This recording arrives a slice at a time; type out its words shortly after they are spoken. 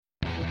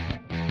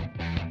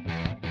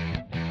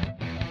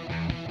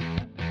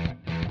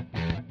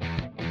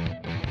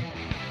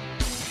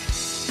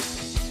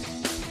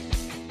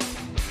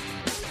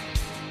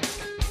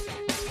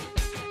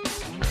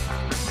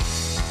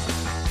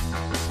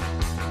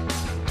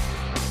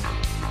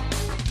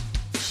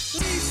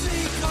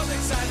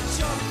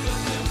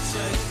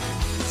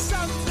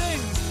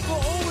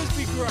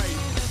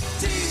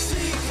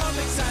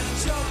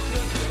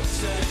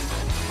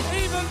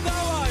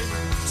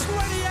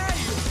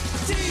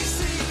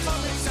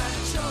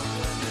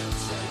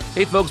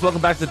Hey, folks,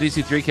 welcome back to the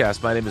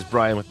DC3cast. My name is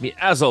Brian. With me,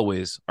 as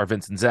always, are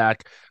Vince and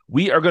Zach.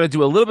 We are going to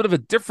do a little bit of a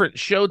different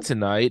show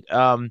tonight.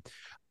 I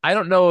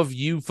don't know if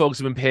you folks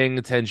have been paying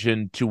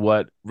attention to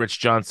what Rich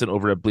Johnston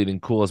over at Bleeding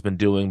Cool has been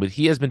doing, but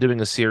he has been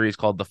doing a series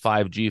called the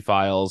 5G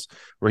Files,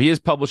 where he is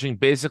publishing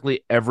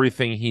basically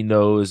everything he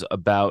knows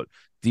about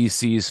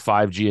DC's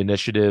 5G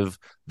initiative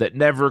that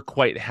never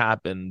quite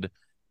happened.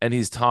 And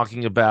he's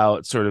talking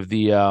about sort of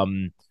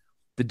the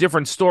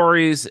different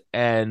stories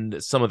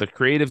and some of the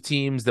creative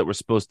teams that were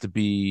supposed to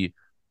be,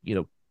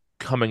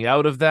 coming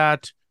out of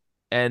that.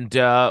 And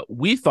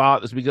we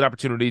thought this would be a good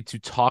opportunity to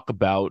talk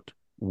about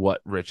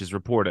what Rich is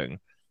reporting.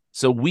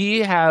 So we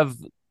have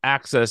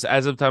access,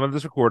 as of time of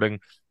this recording,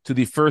 to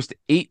the first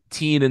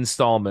 18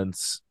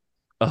 installments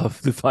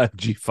of the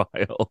 5G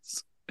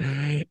files.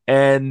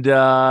 And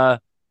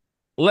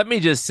let me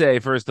just say,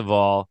 first of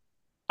all,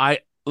 I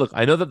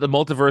know that the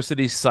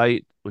Multiversity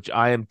site, which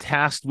I am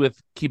tasked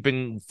with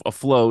keeping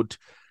afloat,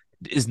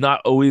 is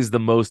not always the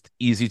most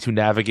easy to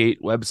navigate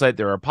website.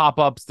 There are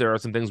pop-ups, there are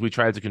some things we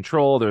tried to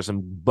control, there's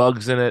some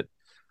bugs in it.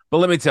 But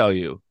let me tell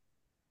you,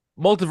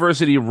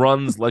 Multiversity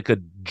runs like a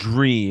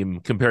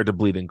dream compared to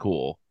Bleeding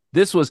Cool.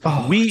 This was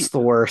it's the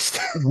worst.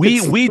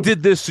 we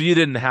did this so you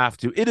didn't have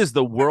to. It is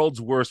the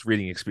world's worst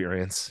reading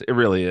experience. It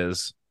really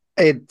is.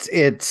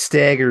 It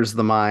staggers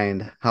the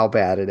mind how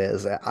bad it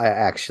is. I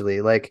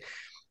actually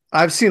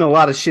I've seen a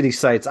lot of shitty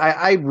sites.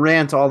 I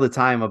rant all the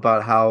time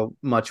about how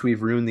much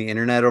we've ruined the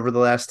internet over the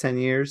last 10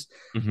 years,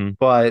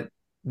 but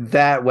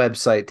that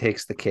website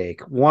takes the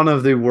cake. One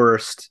of the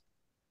worst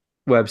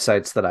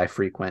websites that I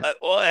frequent.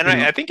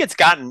 I think it's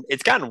gotten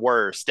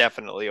worse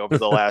definitely over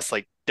the last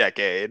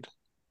decade.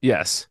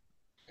 Yes.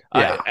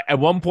 Yeah. At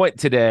one point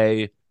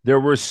today, there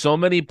were so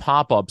many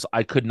pop-ups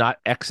I could not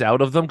X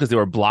out of them because they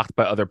were blocked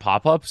by other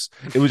pop-ups.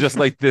 It was just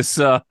like this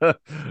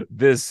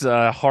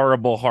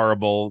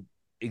horrible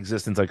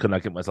existence I could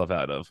not get myself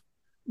out of.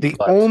 The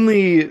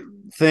only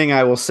thing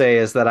I will say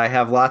is that I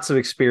have lots of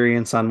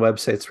experience on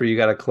websites where you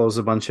got to close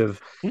a bunch of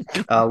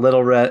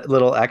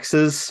little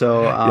X's.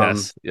 So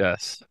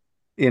yes,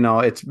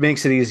 it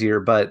makes it easier.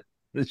 But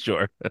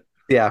sure,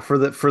 yeah, for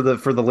the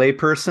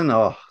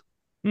layperson,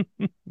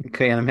 I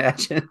can't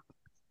imagine.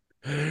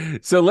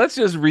 So let's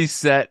just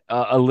reset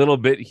a little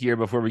bit here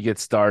before we get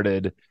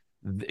started.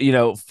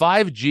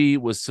 5G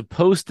was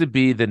supposed to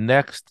be the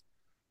next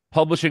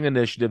publishing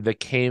initiative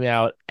that came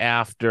out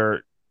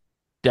after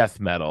Death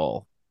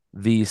Metal,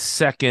 the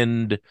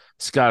second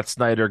Scott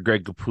Snyder,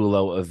 Greg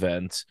Capullo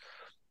event.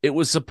 It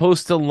was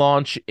supposed to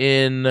launch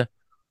in,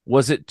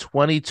 was it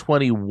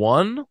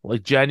 2021?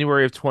 Like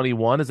January of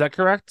 21? Is that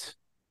correct?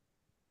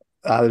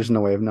 There's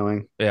no way of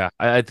knowing. Yeah,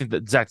 I think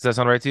that, Zach, does that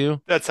sound right to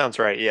you? That sounds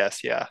right.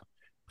 Yes, yeah.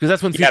 Because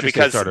that's when Future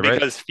State started, right?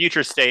 Because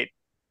Future State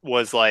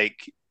was I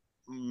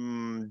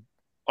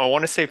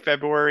want to say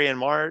February and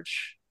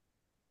March.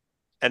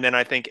 And then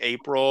I think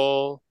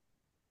April,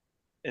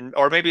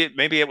 or maybe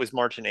it was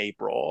March and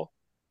April.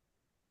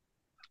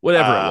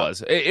 Whatever it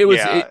was, it was.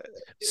 Yeah.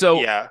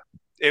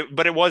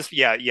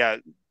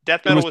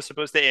 Death Metal was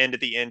supposed to end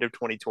at the end of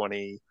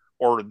 2020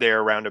 or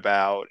there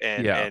roundabout,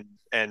 and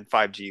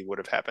 5G would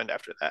have happened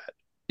after that.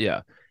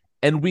 Yeah,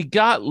 and we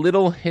got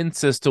little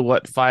hints as to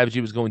what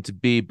 5G was going to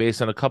be based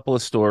on a couple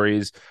of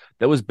stories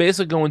that was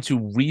basically going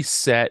to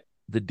reset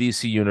the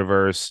DC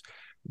universe.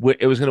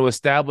 It was going to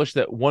establish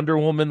that Wonder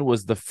Woman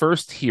was the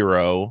first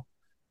hero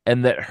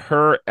and that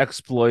her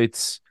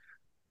exploits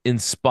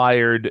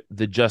inspired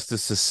the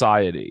Justice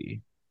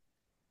Society.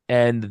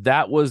 And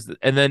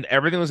then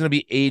everything was going to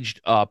be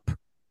aged up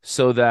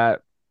so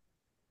that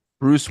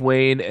Bruce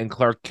Wayne and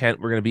Clark Kent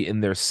were going to be in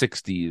their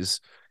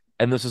 60s.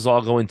 And this was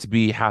all going to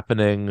be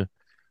happening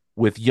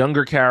with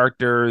younger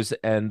characters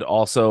and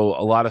also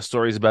a lot of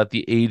stories about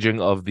the aging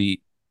of the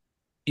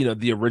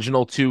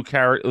original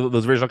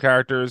those original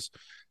characters.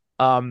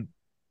 And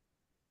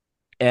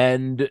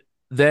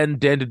then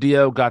Dan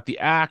DiDio got the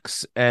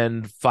axe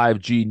and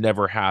 5G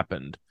never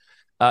happened.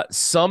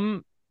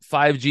 Some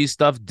 5G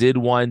stuff did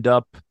wind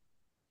up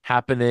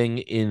happening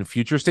in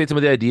Future State. Some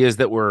of the ideas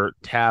that were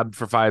tabbed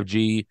for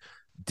 5G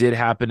did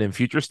happen in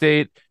Future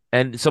State,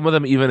 and some of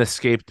them even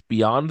escaped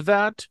beyond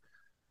that.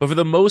 But for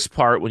the most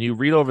part, when you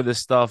read over this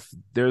stuff,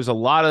 there are a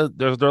lot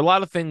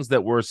of things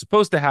that were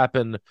supposed to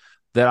happen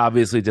that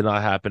obviously did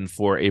not happen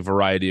for a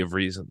variety of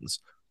reasons.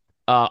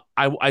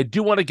 I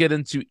do want to get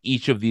into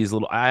each of these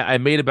little. I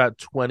made about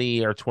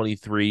 20 or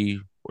 23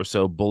 or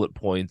so bullet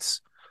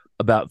points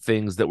about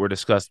things that were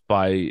discussed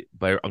by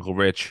Uncle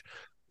Rich.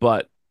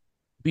 But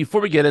before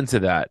we get into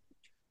that,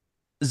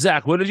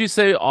 Zach, what did you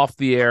say off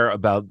the air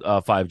about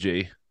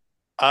 5G?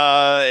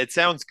 It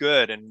sounds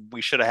good, and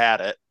we should have had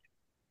it.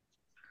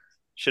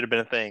 Should have been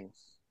a thing.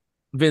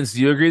 Vince,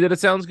 do you agree that it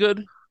sounds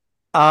good?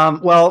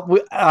 Brian,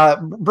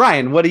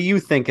 what do you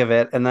think of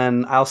it? And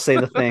then I'll say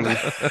the thing.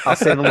 I'll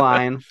say the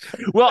line.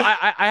 Well,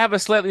 I have a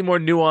slightly more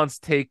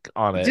nuanced take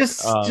on it. I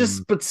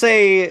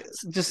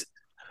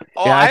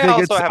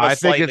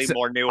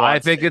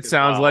think it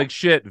sounds like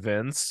shit,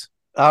 Vince.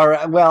 All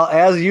right. Well,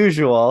 as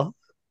usual,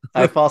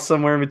 I fall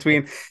somewhere in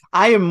between.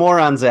 I am more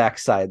on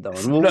Zach's side though.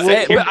 And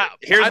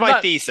here's my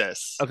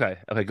thesis. Okay,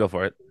 go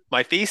for it.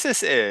 My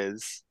thesis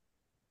is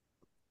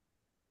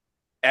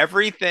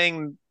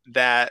everything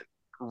that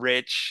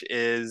Rich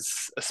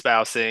is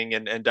espousing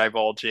and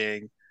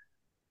divulging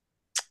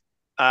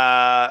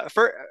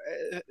for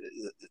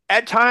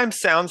at times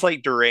sounds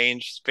like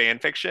deranged fan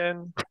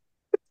fiction,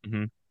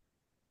 mm-hmm.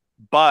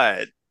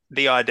 but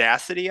the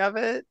audacity of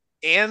it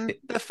and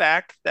the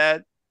fact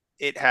that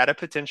it had a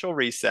potential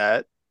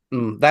reset.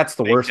 That's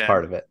the worst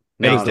part of it.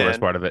 It is the worst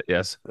part of it,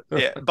 yes.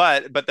 Yeah,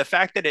 but the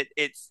fact that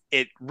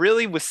it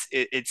really was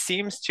it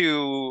seems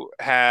to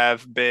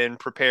have been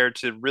prepared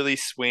to really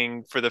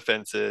swing for the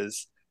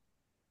fences.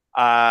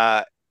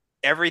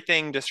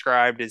 Everything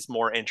described is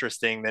more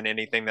interesting than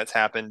anything that's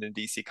happened in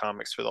DC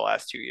Comics for the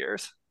last 2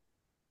 years.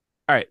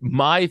 All right,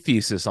 my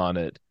thesis on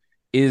it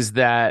is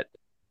that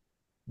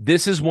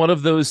this is one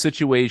of those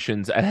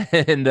situations,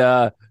 and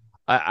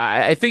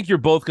I think you're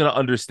both going to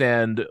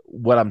understand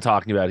what I'm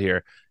talking about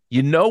here.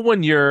 You know,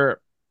 when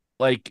you're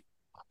like,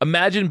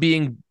 imagine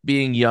being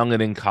young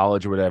and in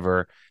college or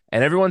whatever,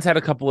 and everyone's had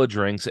a couple of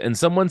drinks, and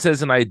someone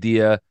says an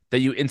idea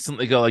that you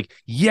instantly go like,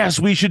 yes,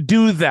 we should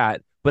do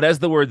that. But as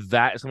the word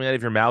 "that" is coming out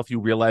of your mouth, you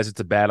realize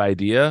it's a bad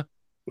idea.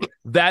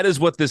 That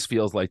is what this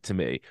feels like to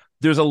me.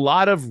 There's a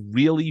lot of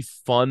really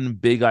fun,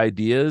 big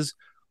ideas,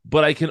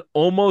 but I can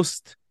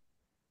almost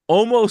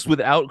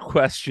without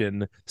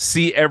question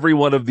see every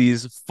one of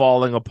these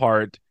falling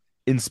apart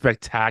in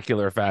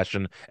spectacular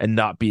fashion and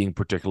not being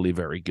particularly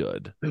very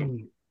good.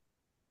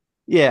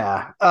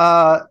 Yeah.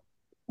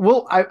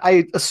 Well,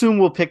 I assume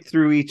we'll pick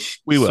through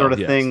each sort of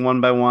thing one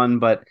by one,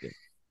 but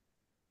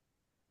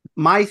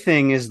my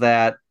thing is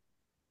that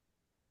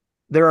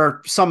there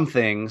are some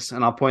things,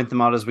 and I'll point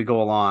them out as we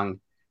go along,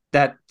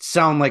 that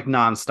sound like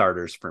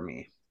non-starters for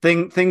me.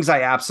 Things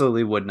I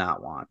absolutely would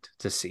not want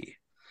to see.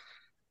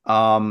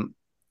 But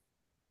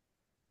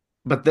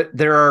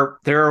there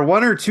are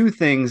one or two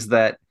things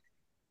that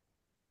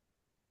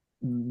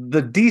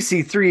the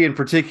DC3 in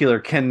particular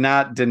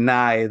cannot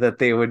deny that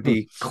they would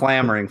be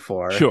clamoring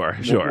for. Sure.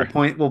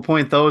 We'll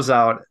point those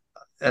out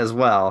as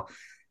well.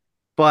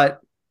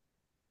 But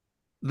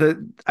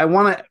I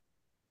want to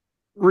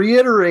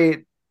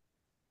reiterate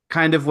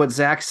kind of what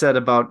Zach said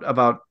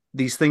about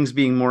these things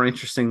being more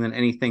interesting than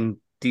anything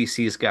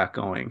DC's got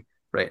going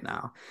right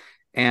now.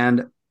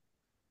 And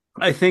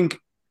I think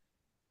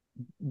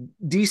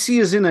DC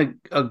is in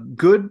a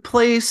good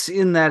place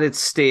in that it's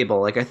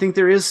stable. Like, I think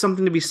there is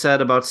something to be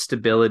said about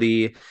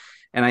stability.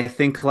 And I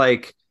think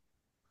like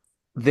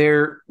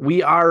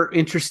we are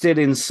interested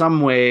in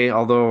some way,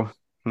 although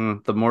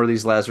the more of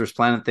these Lazarus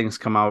Planet things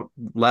come out,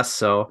 less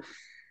so,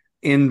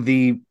 in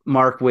the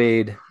Mark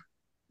Waid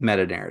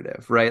meta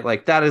narrative, right?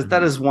 Like that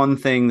is one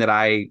thing that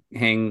I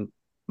hang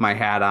my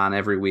hat on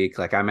every week.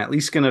 Like, I'm at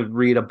least going to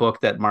read a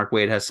book that Mark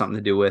Waid has something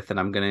to do with, and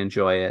I'm going to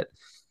enjoy it.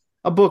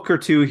 A book or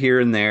two here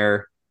and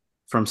there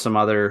from some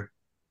other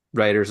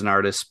writers and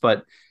artists,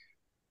 but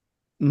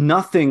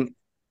nothing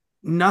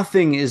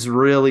is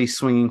really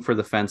swinging for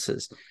the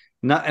fences.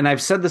 And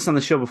I've said this on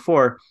the show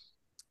before,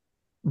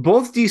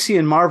 both DC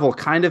and Marvel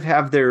kind of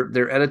have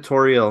their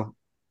editorial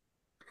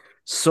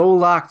so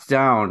locked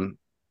down.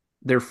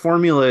 Their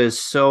formula is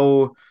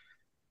so,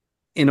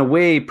 in a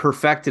way,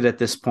 perfected at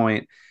this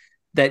point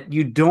that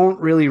you don't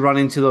really run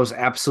into those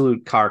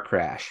absolute car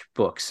crash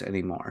books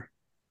anymore.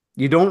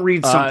 You don't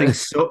read something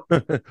so...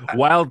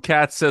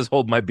 Wildcat says,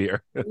 hold my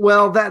beer.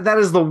 Well, that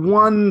is the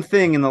one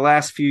thing in the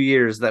last few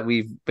years that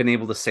we've been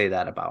able to say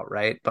that about,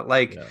 right? But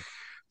like,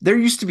 there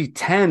used to be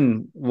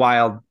 10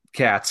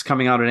 Wildcats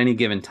coming out at any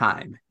given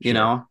time, you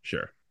know?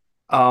 Sure.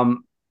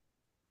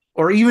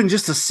 Or even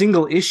just a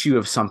single issue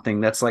of something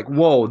that's like,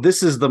 whoa,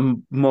 this is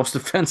the most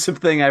offensive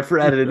thing I've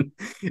read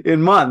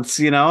in months,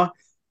 you know?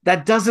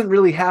 That doesn't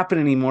really happen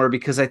anymore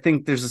because I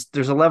think there's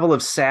a level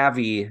of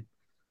savvy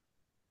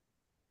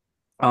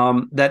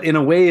that in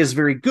a way is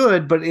very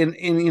good, but in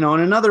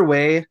another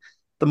way,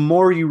 the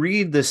more you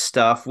read this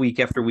stuff week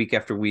after week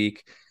after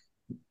week,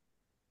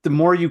 the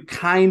more you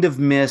kind of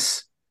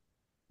miss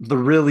the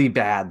really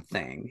bad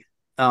thing.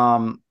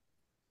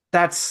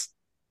 That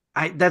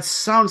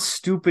sounds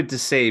stupid to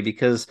say,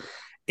 because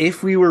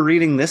if we were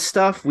reading this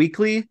stuff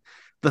weekly,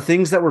 the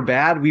things that were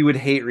bad, we would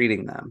hate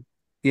reading them,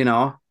 you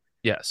know?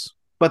 Yes.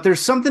 But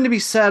there's something to be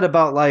said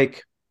about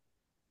like,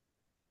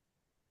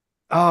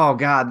 oh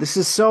God,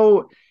 it's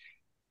so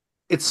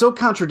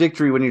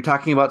contradictory when you're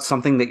talking about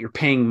something that you're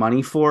paying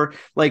money for.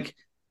 Like,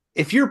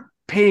 if you're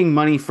paying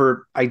money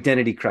for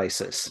Identity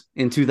Crisis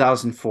in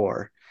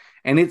 2004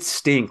 and it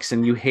stinks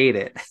and you hate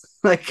it,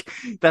 like,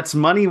 that's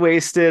money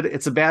wasted.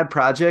 It's a bad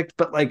project.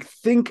 But like,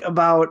 think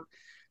about,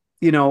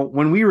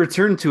 when we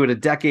return to it a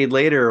decade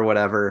later or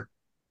whatever,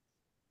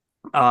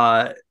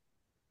 how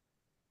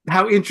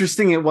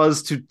interesting it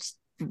was to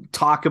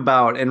talk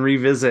about and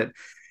revisit,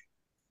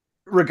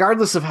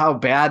 regardless of how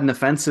bad and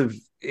offensive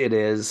it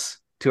is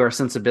to our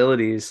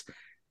sensibilities.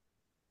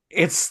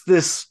 It's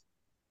this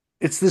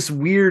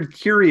weird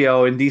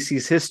curio in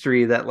DC's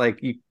history that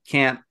like you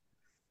can't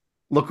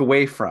look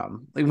away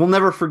from. Like, we'll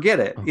never forget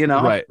it, you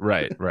know?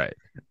 Right.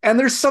 And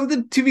there's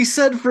something to be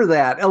said for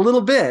that a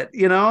little bit,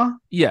 you know?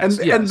 Yes,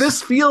 And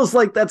this feels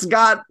like that's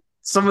got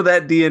some of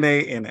that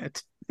DNA in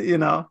it, you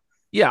know?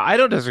 Yeah, I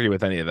don't disagree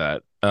with any of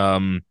that.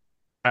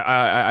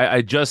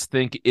 I just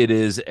think it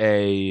is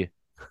a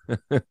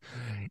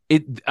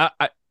it.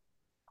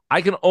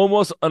 I can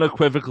almost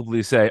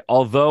unequivocally say,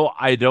 although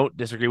I don't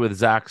disagree with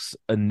Zach's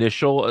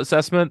initial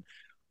assessment,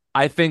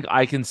 I think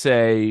I can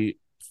say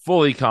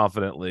fully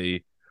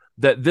confidently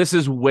that this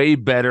is way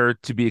better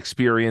to be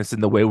experienced in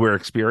the way we're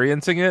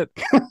experiencing it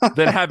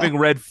than having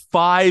read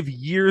 5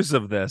 years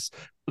of this.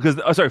 Because,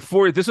 oh, sorry,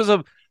 4.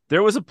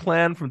 There was a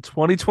plan from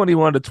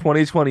 2021 to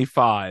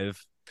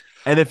 2025,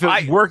 and if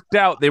it worked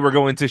out, they were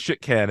going to shit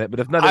can it.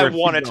 But if not, I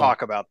want to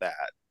talk about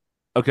that.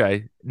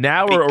 Okay,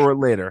 now or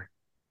later.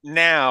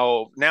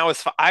 Now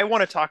is I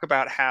want to talk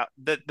about how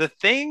the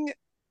thing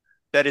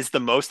that is the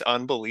most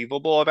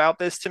unbelievable about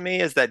this to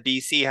me is that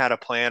DC had a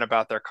plan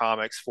about their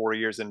comics 4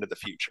 years into the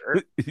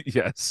future.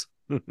 Yes.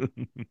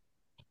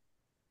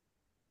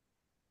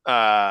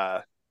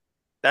 That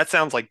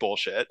sounds like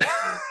bullshit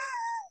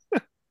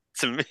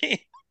to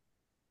me.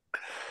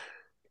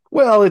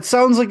 Well, it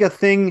sounds like a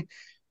thing.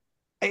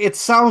 It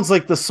sounds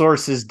like the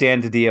source is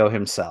Dan DiDio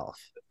himself,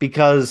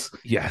 because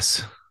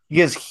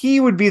he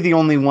would be the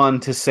only one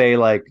to say,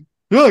 like,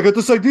 yeah, I got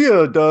this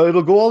idea.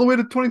 It'll go all the way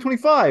to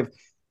 2025.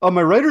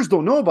 My writers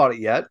don't know about it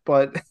yet,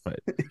 but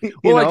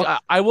well,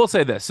 I will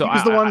say this. So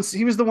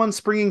he was the one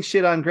springing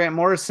shit on Grant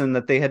Morrison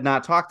that they had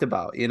not talked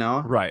about, you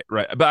know? Right.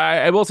 But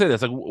I will say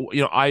this, like,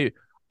 you know, I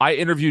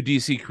interview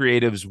DC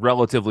creatives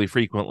relatively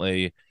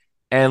frequently,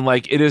 and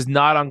like it is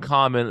not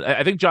uncommon.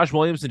 I think Josh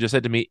Williamson just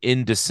said to me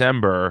in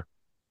December,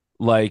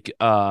 like,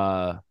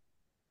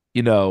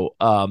 you know,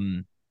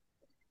 I'm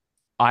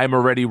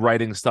already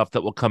writing stuff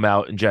that will come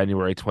out in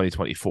January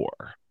 2024.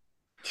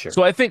 Sure.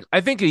 So I think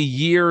a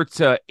year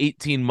to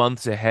 18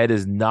 months ahead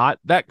is not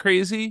that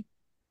crazy.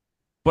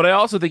 But I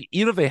also think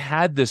even if they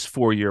had this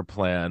 4-year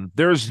plan,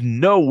 there's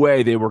no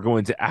way they were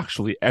going to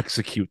actually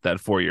execute that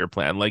 4-year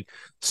plan. Like,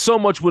 so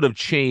much would have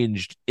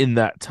changed in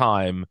that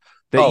time.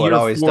 That it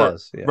always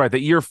does. Yeah. Right.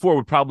 That year 4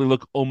 would probably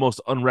look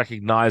almost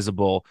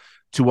unrecognizable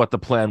to what the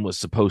plan was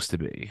supposed to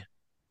be.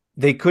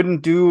 They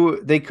couldn't do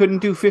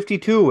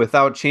 52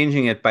 without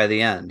changing it by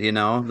the end, you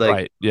know? Like,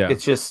 right. Yeah.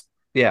 It's just,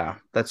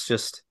 that's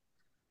just.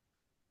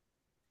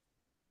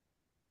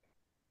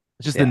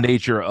 It's just the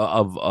nature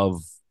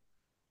of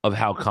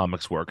how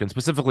comics work, and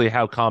specifically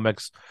how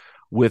comics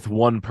with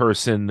one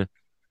person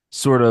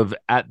sort of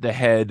at the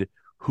head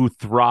who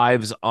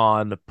thrives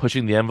on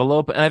pushing the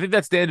envelope. And I think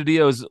that's Dan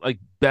DiDio's like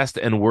best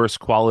and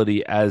worst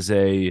quality as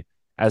an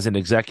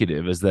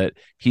executive, is that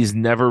he's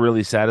never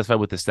really satisfied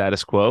with the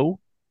status quo.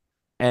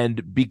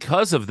 And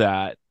because of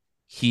that,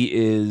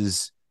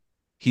 he's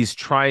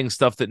trying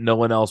stuff that no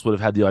one else would have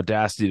had the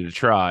audacity to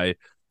try,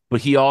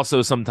 but he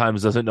also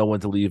sometimes doesn't know when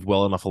to leave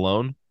well enough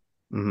alone.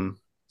 Mm-hmm.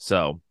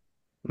 So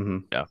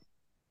yeah.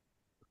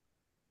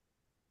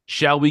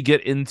 Shall we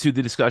get into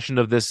the discussion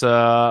of this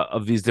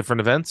of these different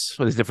events,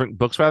 or these different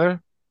books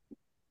rather?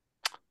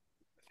 I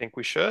think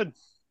we should.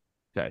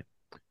 Okay.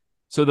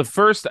 So the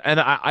first,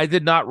 and I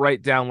did not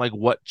write down like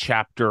what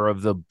chapter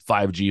of the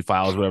 5G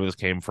files, whatever this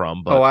came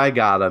from, but I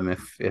got them.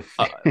 If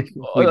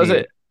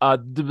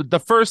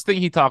the first thing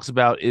he talks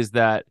about is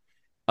that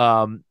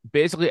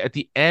basically at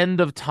the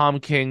end of Tom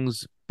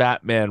King's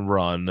Batman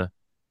run,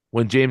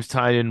 when James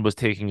Tynion was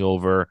taking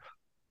over,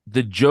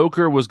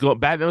 Batman was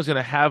going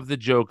to have the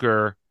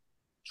Joker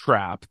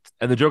trapped,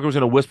 and the Joker was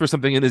going to whisper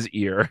something in his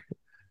ear,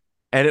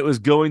 and it was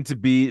going to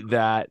be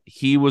that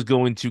he was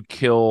going to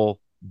kill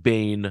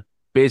Bane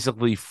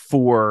basically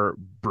for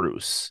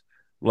Bruce.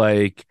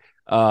 Like,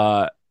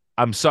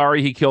 I'm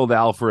sorry he killed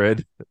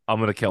Alfred. I'm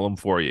going to kill him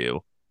for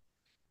you.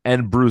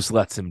 And Bruce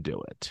lets him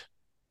do it.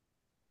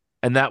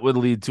 And that would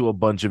lead to a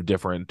bunch of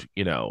different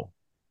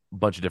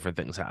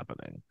things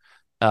happening.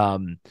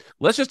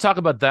 Let's just talk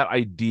about that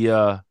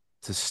idea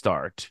to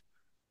start.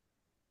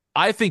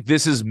 I think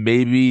this is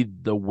maybe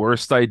the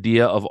worst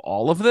idea of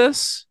all of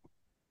this,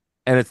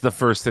 and it's the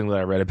first thing that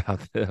I read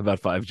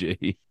about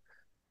 5G.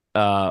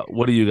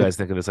 What do you guys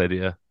think of this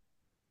idea?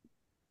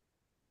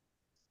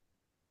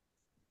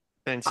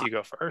 Vince, you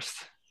go first.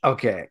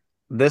 Okay,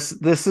 this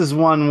is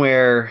one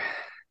where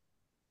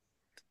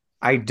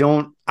I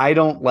don't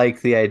like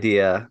the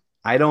idea.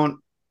 I don't.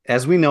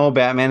 As we know,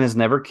 Batman has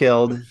never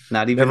killed,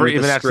 not even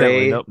with a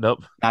stray.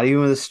 Nope. Not even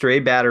with a stray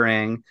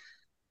batarang.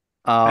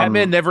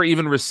 Batman never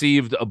even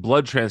received a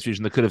blood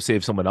transfusion that could have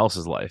saved someone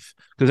else's life,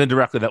 because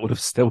indirectly that would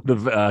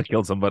have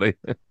killed somebody.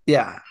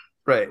 Yeah,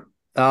 right.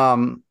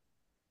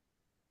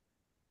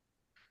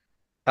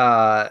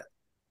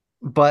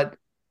 But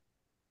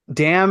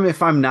damn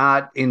if I'm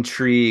not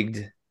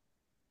intrigued.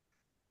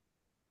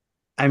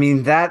 I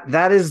mean,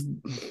 that is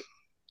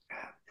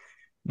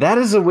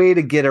a way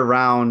to get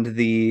around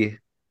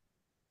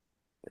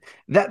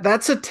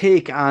that's a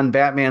take on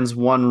Batman's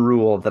one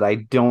rule that I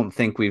don't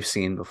think we've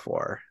seen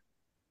before.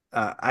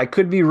 I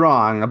could be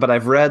wrong, but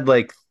I've read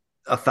like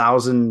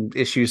 1,000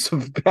 issues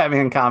of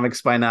Batman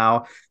comics by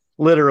now.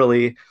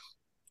 literally.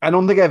 I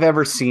don't think I've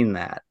ever seen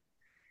that.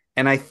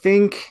 And I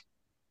think,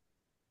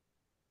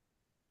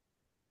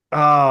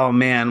 oh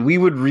man, we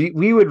would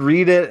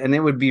read it and it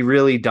would be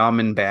really dumb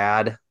and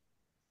bad.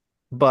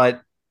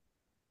 But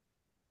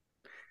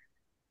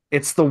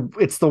it's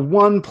the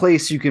one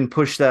place you can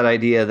push that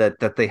idea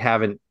that they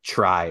haven't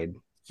tried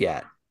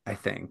yet, I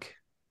think.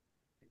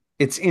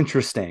 It's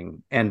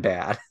interesting and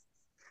bad.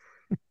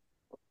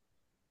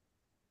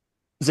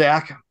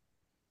 Zach?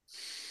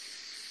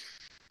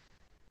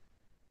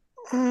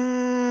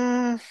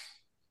 Mm,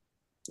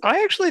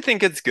 I actually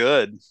think it's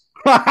good.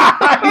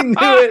 I knew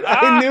it.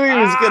 I knew he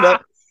was gonna.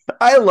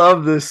 I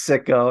love this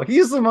sicko.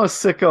 He's the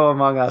most sicko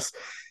among us.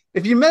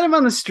 If you met him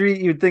on the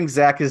street, you'd think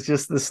Zach is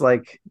just this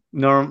like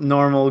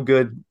normal,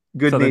 good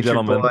Southern natured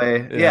gentleman.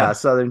 boy. Yeah,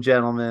 Southern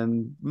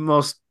gentleman,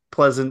 most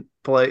pleasant,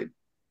 polite,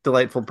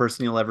 delightful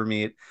person you'll ever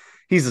meet.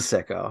 He's a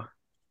sicko.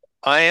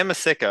 I am a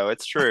sicko.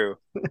 It's true.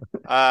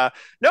 Uh,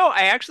 no,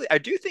 I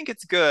do think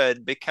it's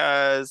good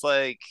because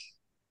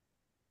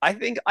I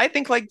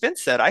think like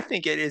Vince said, I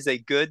think it is a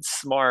good,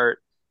 smart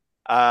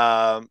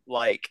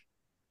like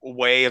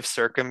way of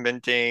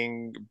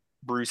circumventing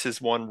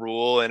Bruce's one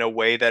rule in a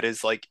way that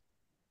is like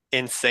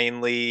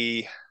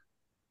insanely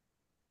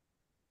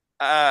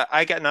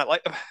I get not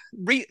like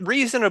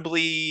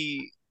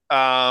reasonably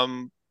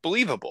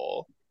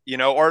believable,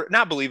 or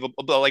not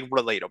believable, but like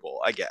relatable,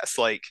 I guess.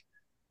 Like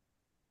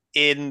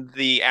in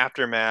the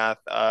aftermath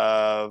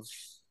of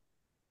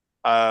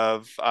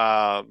of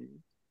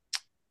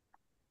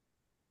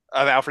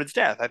Alfred's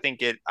death.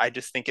 I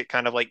just think it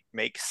kind of like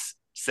makes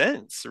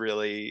sense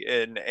really,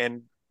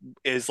 and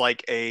is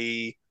like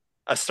a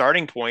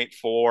starting point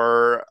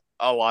for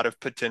a lot of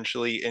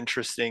potentially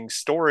interesting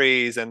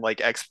stories and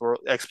like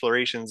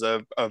explorations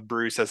of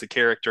Bruce as a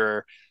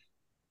character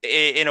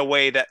in a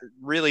way that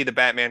really the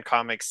Batman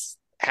comics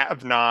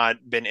have not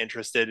been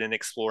interested in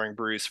exploring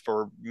Bruce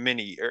for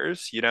many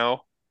years.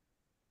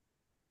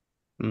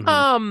 Mhm.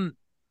 Um,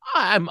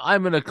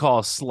 I'm gonna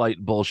call slight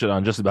bullshit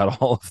on just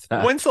about all of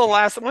that. When's the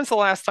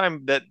last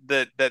time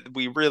that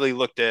we really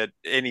looked at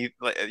any,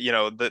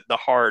 the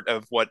heart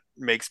of what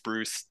makes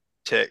Bruce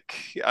tick,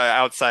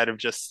 outside of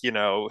just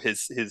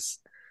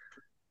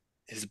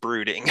his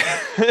brooding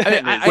I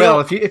and I, his I Well,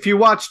 don't. if you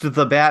watched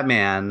the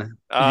Batman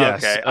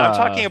Yes. okay. I'm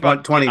talking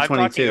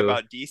 2022,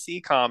 about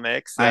DC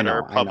comics I that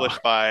are know, I know.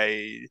 published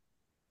by.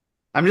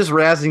 I'm just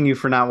razzing you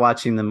for not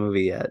watching the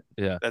movie yet.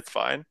 Yeah. That's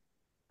fine.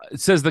 It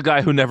says the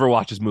guy who never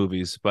watches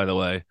movies, by the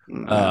way.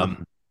 Uh,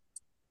 Um,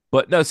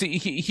 but no, see,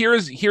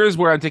 here's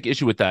where I take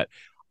issue with that.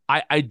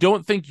 I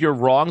don't think you're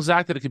wrong,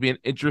 Zach, that it could be an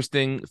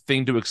interesting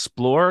thing to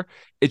explore.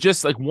 It's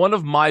just like one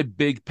of my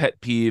big pet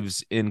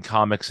peeves in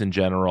comics in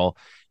general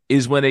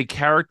is when a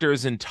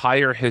character's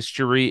entire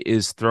history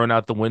is thrown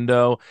out the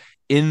window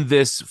in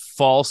this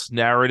false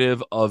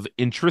narrative of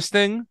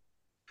interesting.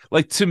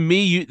 Like to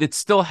me, it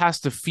still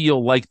has to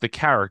feel like the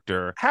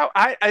character.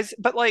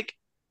 But like,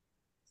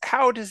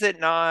 how does it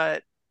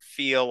not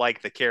feel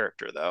like the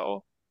character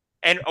though?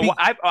 And Be-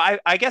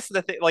 I guess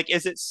the thing, like,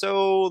 is it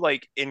so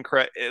like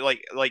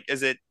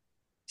is it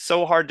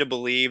so hard to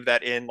believe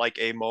that in like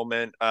a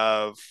moment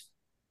of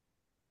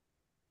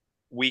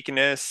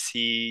weakness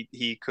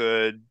he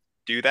could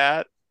do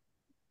that?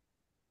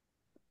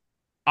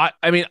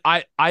 I mean,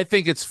 I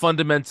think it's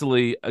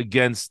fundamentally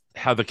against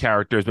how the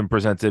character has been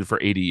presented for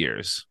 80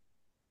 years.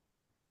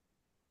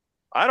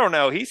 I don't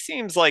know. He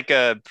seems like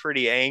a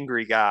pretty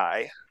angry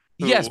guy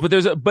Yes, who but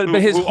there's a but who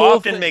his who whole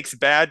often thing. makes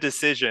bad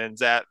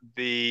decisions at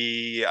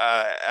the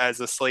as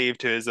a slave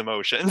to his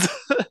emotions.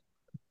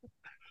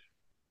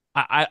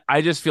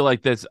 I just feel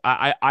like this.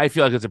 I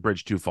feel like it's a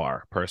bridge too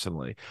far.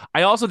 Personally,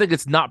 I also think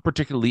it's not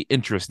particularly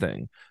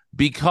interesting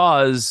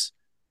because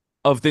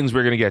of things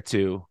we're going to get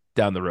to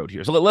down the road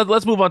here. So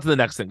let's move on to the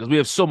next thing because we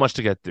have so much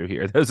to get through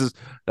here. That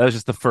was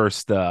just the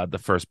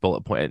first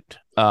bullet point.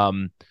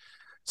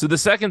 So the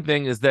second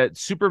thing is that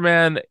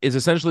Superman is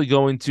essentially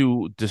going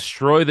to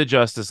destroy the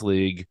Justice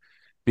League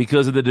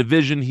because of the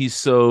division he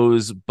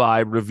sows by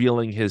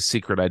revealing his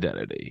secret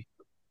identity.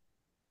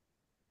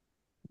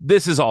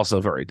 This is also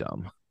very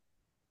dumb.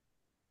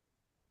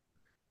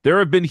 There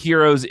have been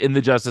heroes in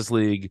the Justice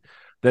League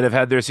that have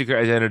had their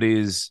secret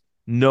identities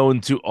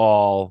known to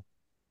all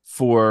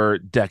for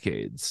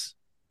decades.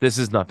 This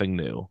is nothing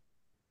new.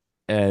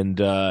 And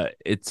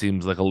it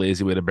seems like a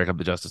lazy way to break up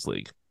the Justice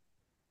League.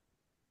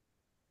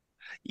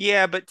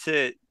 Yeah, but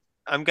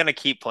I'm gonna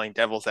keep playing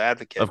devil's Of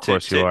advocate to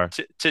course you to are.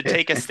 to, to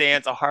take a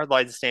stance, a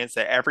hardline stance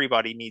that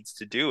everybody needs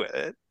to do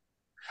it.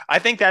 I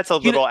think that's a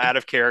You know, little out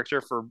of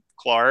character for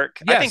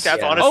Clark. I think yes.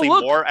 that's Yeah. Oh, honestly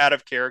look. more out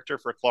of character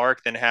for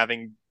Clark than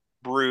having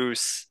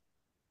Bruce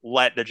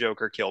let the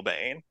Joker kill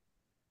Bane.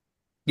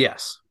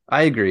 Yes,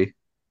 I agree.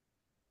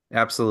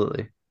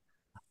 Absolutely.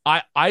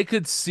 I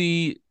could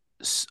see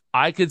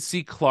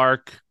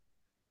Clark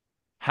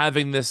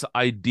having this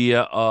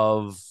idea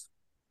of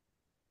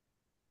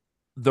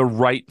the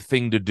right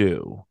thing to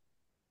do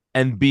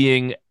and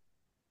being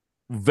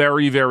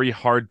very, very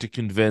hard to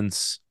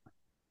convince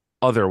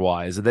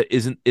otherwise. That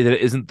isn't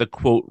the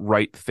quote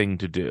right thing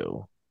to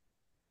do.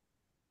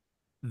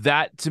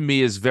 that to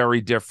me is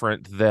very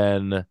different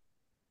than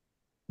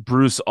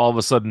Bruce all of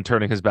a sudden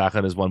turning his back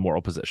on his one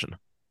moral position.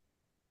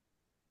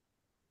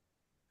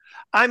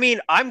 I mean,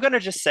 I'm gonna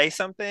just say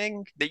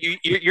something that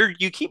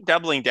you keep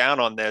doubling down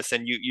on this,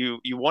 and you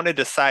wanted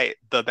to cite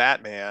the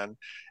Batman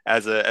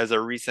as a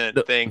recent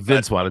No, thing, but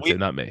Vince wanted to,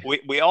 not me.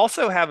 we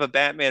also have a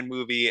Batman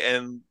movie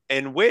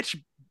in which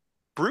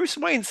Bruce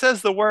Wayne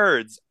says the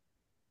words,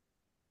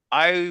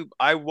 I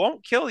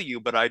won't kill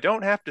you, but I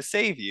don't have to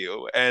save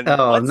you, and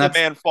Oh, and lets a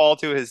man fall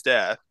to his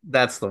death.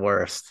 that's the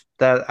worst.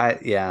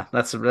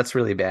 That's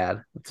really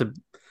bad.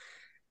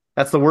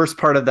 That's the worst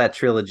part of that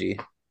trilogy.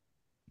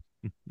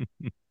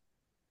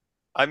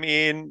 I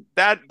mean,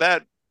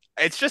 that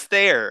it's just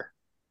there.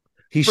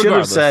 He should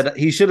have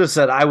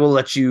said, I will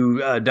let you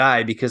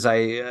die because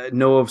I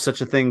know of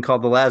such a thing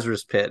called the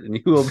Lazarus pit and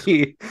you will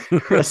be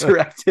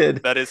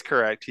resurrected. That is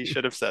correct. He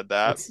should have said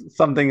that. It's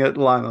something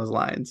along those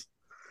lines.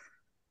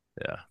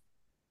 Yeah.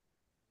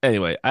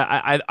 Anyway,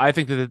 I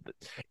think that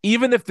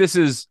even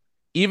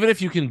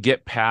if you can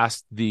get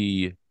past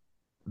the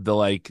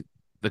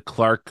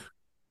Clark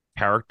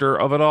character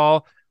of it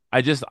all,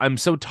 I'm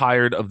so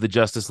tired of the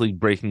Justice League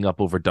breaking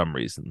up over dumb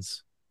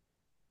reasons.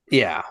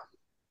 Yeah.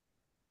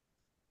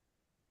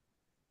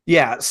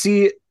 Yeah,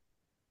 see,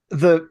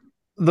 the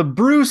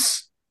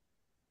Bruce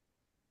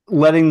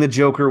letting the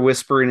Joker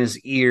whisper in his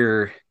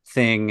ear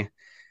thing,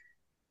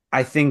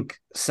 I think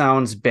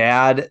sounds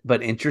bad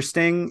but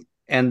interesting,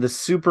 and the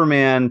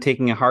Superman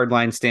taking a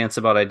hardline stance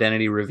about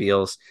identity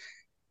reveals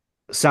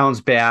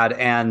sounds bad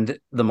and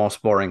the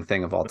most boring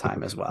thing of all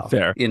time as well.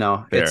 Fair.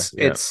 Fair.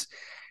 It's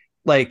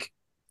like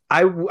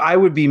I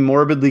would be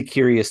morbidly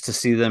curious to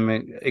see them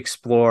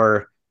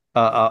explore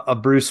a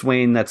Bruce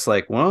Wayne that's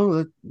like,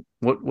 well,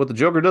 what the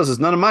Joker does is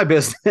none of my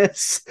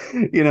business,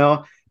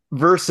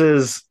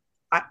 versus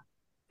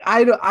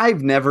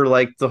I've never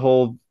liked the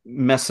whole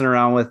messing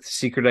around with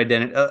secret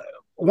identity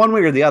one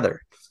way or the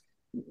other,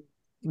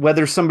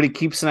 whether somebody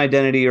keeps an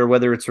identity or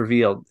whether it's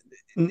revealed.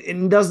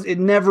 It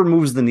never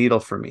moves the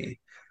needle for me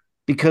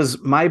because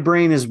my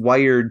brain is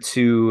wired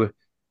to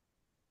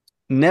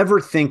never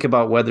think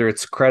about whether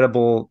it's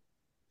credible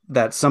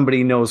that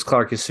somebody knows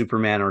Clark is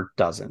Superman or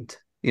doesn't.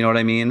 You know what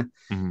I mean?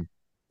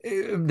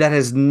 Mm-hmm. That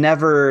has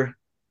never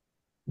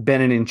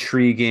been an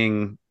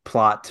intriguing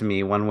plot to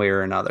me one way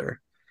or another.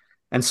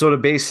 And so to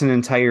base an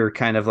entire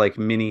kind of like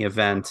mini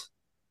event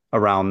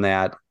around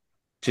that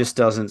just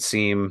doesn't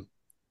seem,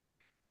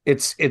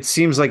 it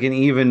seems like an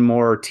even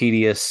more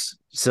tedious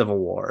Civil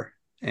War,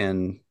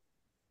 and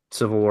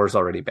Civil War is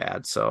already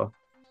bad. So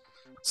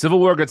Civil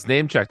War gets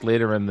name checked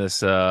later in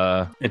this.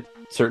 It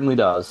certainly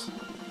does.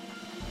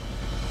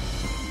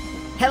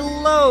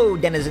 Hello,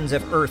 denizens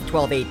of Earth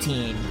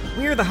 1218.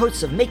 We're the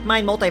hosts of Make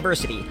Mine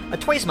Multiversity, a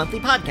twice-monthly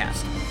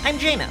podcast. I'm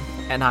Jaina.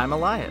 And I'm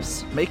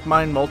Elias. Make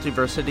Mine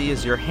Multiversity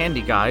is your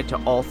handy guide to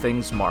all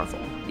things Marvel.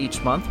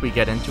 Each month, we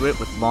get into it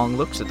with long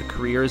looks at the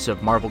careers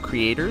of Marvel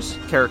creators,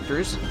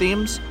 characters,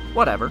 themes,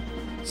 whatever.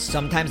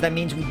 Sometimes that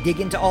means we dig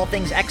into all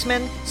things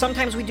X-Men,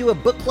 sometimes we do a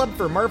book club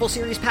for Marvel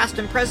series past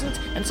and present,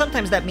 and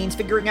sometimes that means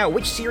figuring out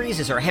which series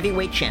is our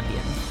heavyweight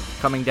champion.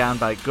 Coming down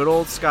by good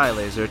old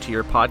Skylaser to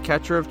your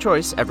podcatcher of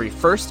choice every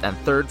first and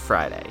third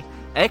Friday.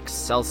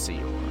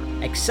 Excelsior.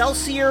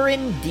 Excelsior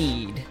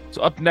indeed.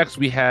 So up next,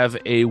 we have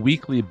a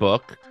weekly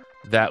book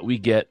that we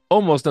get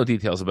almost no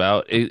details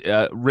about.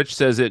 Rich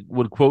says it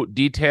would, quote,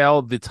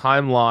 detail the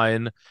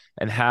timeline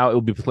and how it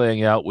will be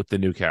playing out with the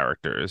new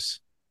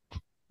characters.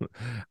 It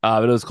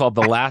was called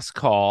The Last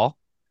Call,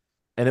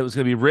 and it was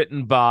going to be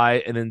written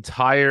by an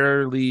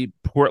entirely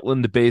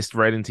Portland-based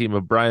writing team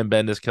of Brian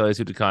Bendis, Kelly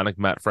Sue DeConnick,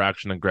 Matt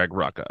Fraction, and Greg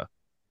Rucka.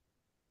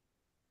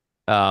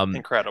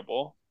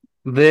 Incredible.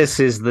 This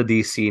is the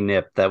DC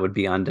nip that would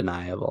be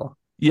undeniable.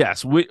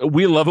 Yes, we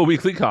love a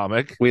weekly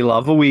comic. We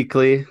love a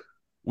weekly.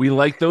 We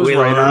like those we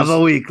writers. We love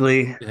a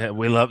weekly. Yeah,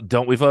 we love,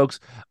 don't we, folks?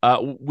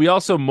 We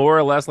also more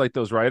or less like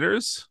those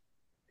writers.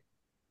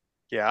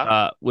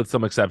 Yeah. With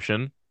some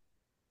exception.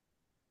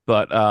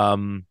 But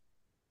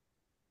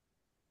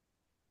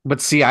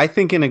see, I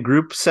think in a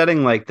group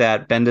setting like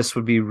that, Bendis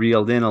would be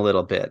reeled in a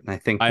little bit. And I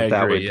think I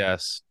agree, would,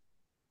 yes.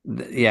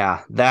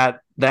 Yeah,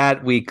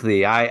 that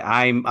weekly,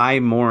 I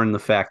mourn the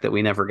fact that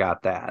we never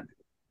got that.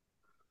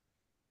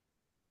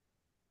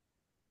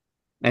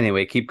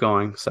 Anyway, keep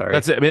going. Sorry.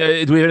 That's it. I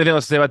mean, do we have anything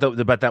else to say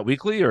about that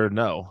weekly or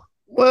no?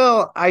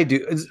 Well, I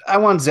do. I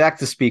want Zach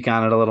to speak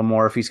on it a little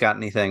more if he's got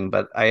anything,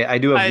 but I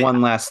do have one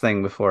last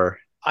thing before.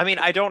 I mean,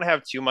 I don't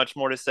have too much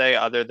more to say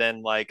other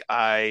than like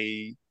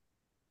I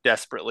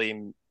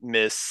desperately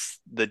miss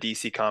the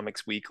DC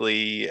Comics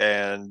Weekly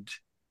and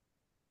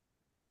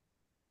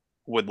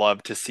would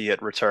love to see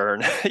it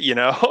return,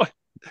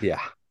 Yeah.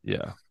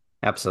 Yeah.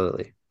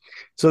 Absolutely.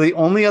 So the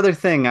only other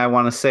thing I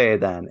want to say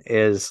then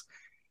is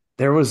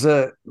there was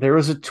a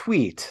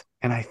tweet,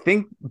 and I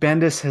think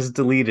Bendis has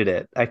deleted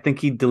it. I think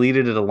he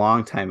deleted it a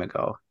long time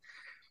ago.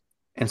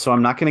 And so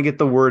I'm not going to get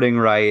the wording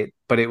right,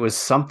 but it was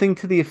something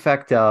to the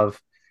effect of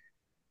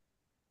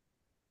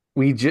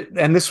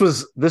and this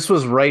was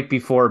right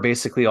before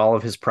basically all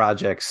of his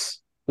projects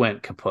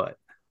went kaput.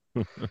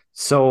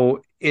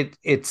 So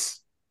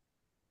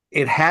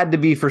it had to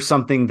be for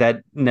something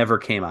that never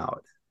came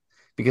out,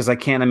 because I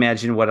can't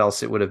imagine what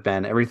else it would have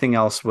been. Everything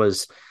else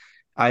was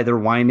either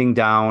winding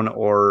down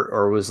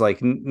or was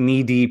like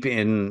knee deep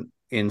in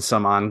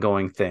some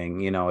ongoing thing.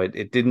 You know,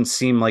 it didn't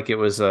seem like it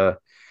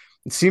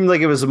seemed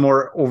like it was a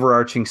more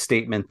overarching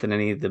statement than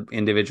any of the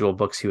individual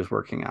books he was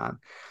working on.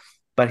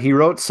 But he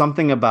wrote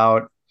something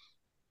about,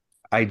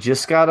 I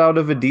just got out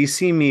of a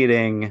DC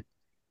meeting,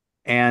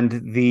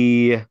 and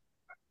the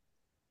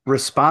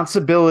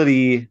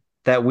responsibility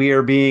that we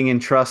are being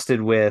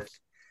entrusted with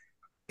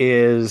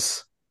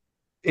is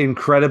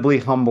incredibly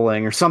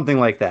humbling, or something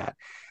like that.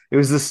 It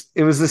was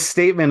this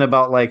statement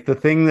about like the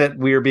thing that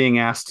we are being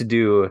asked to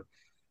do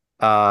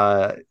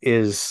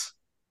is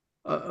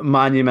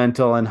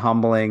monumental and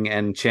humbling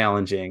and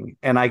challenging.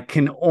 And I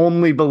can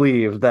only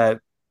believe that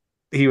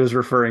he was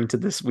referring to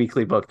this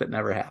weekly book that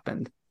never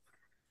happened,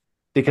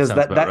 That because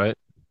sounds about right.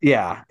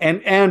 yeah,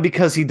 and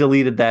because he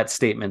deleted that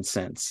statement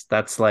since.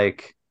 That's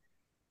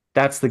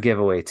the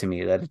giveaway to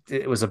me, that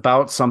it was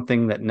about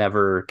something that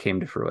never came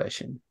to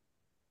fruition.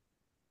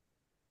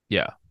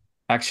 Yeah.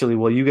 Actually,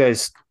 while you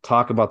guys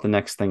talk about the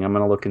next thing, I'm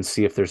going to look and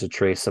see if there's a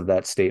trace of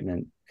that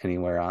statement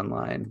anywhere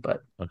online.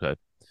 But Okay.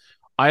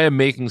 I am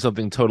making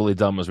something totally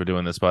dumb as we're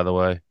doing this, by the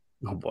way.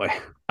 oh boy.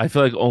 I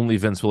feel like only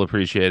Vince will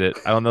appreciate it.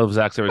 I don't know if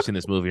Zach's ever seen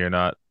this movie or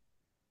not,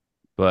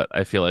 but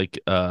I feel like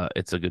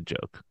it's a good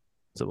joke.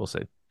 So we'll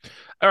see.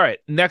 All right.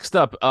 Next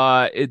up,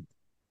 it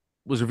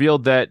was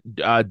revealed that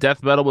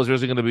Death Metal was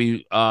originally going to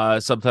be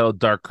subtitled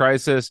Dark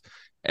Crisis.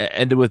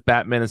 Ended with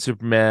Batman and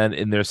Superman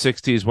in their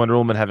 60s, Wonder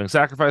Woman having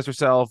sacrificed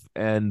herself,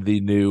 and the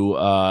new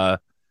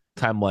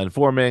timeline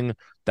forming.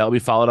 That will be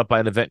followed up by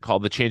an event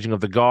called The Changing of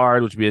the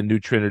Guard, which will be a new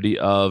trinity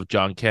of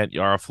John Kent,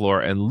 Yara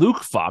Flor, and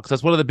Luke Fox.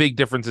 That's one of the big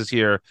differences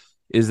here,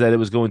 is that it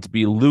was going to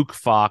be Luke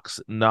Fox,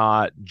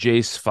 not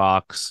Jace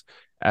Fox,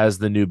 as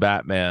the new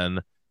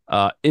Batman.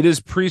 It is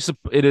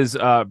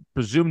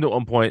presumed at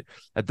one point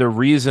that the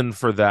reason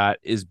for that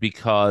is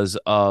because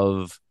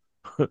of,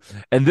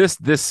 and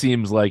this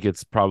seems like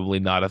it's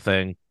probably not a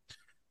thing,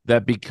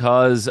 that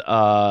because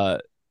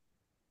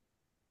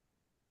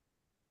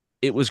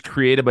it was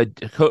created by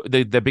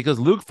that because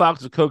Luke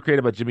Fox was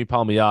co-created by Jimmy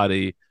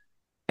Palmiotti,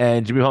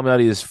 and Jimmy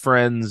Palmiotti is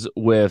friends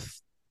with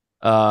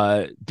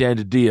Dan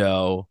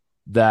DiDio,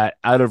 that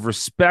out of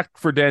respect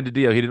for Dan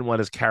DiDio, he didn't want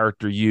his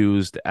character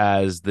used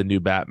as the new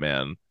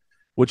Batman,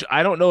 which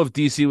I don't know if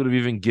DC would have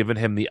even given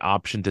him the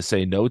option to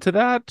say no to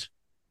that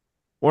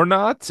or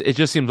not. It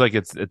just seems like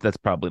that's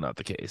probably not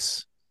the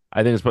case.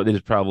 I think they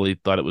just probably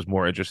thought it was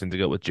more interesting to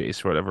go with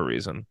Jace for whatever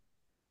reason.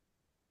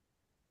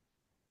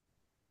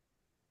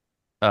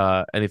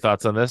 Any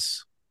thoughts on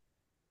this,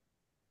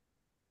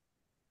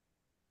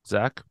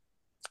 Zach?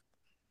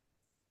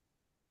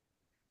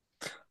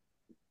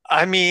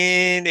 I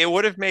mean, it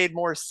would have made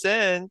more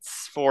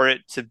sense for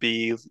it to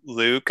be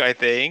Luke, I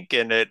think,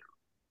 and it,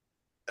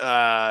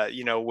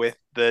 with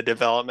the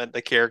development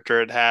the character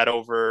had had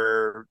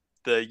over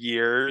the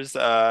years,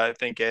 I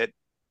think it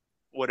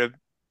would have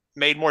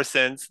made more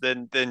sense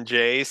than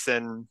Jace.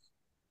 And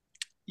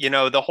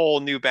the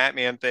whole new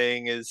Batman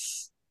thing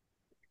is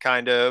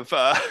kind of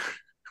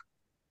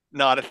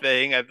not a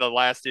thing. The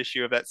last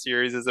issue of that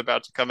series is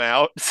about to come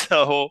out,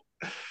 so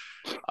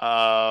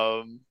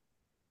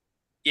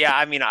yeah.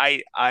 I mean,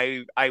 I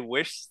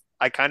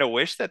kind of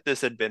wish that this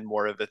had been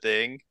more of a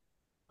thing.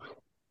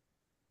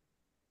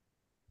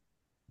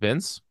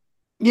 Vince?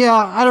 Yeah,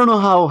 I don't know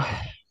how.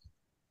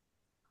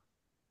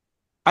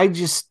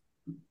 This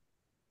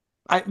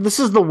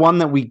is the one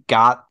that we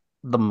got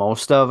the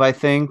most of, I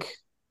think.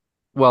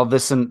 Well,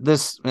 this and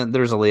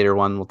there's a later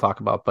one we'll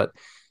talk about, but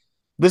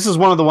this is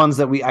one of the ones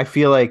that I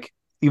feel like,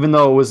 even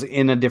though it was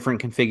in a different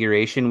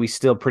configuration, we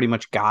still pretty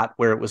much got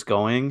where it was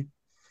going.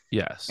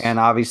 Yes. And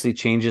obviously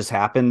changes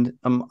happened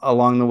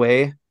along the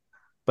way.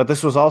 But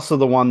this was also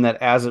the one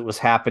that, as it was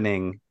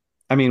happening,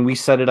 I mean, we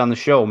said it on the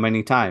show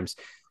many times,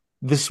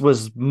 this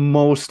was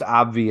most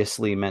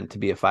obviously meant to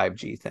be a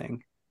 5G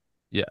thing.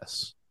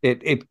 Yes.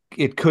 It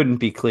couldn't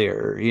be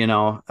clearer,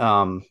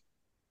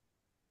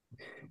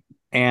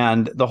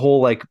 and the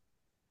whole like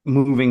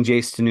moving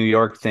Jace to New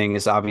York thing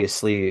is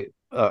obviously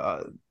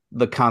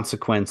the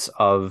consequence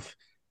of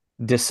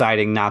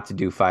deciding not to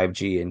do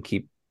 5G and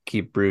keep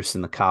Bruce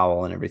in the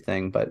cowl and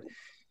everything. But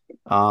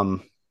so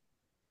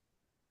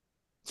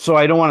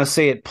I don't want to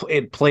say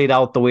it played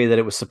out the way that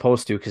it was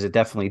supposed to, because it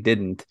definitely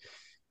didn't.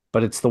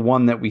 But it's the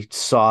one that we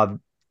saw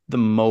the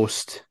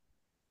most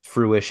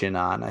fruition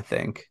on, I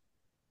think.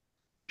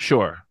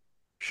 Sure.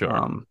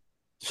 So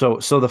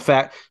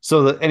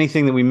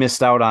anything that we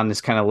missed out on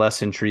is kind of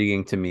less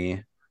intriguing to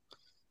me,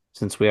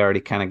 since we already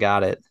kind of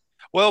got it.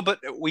 Well, but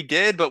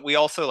we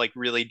also like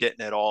really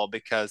didn't at all,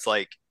 because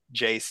like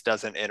Jace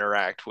doesn't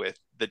interact with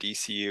the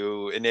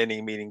DCU in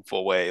any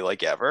meaningful way,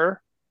 like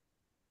ever.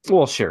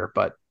 Well, sure,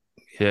 but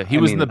yeah, he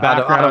was in the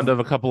background of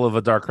a couple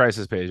of Dark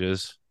Crisis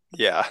pages.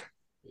 Yeah.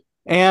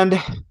 And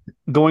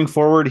going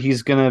forward,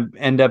 he's going to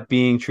end up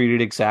being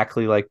treated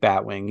exactly like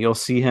Batwing. You'll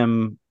see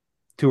him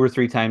 2 or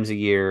 3 times a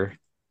year.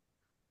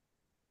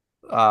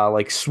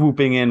 like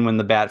swooping in when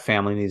the Bat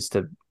family needs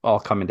to all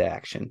come into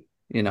action,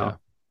 you know.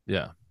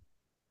 Yeah.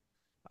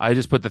 I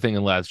just put the thing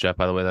in Lad's chat,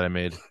 by the way, that I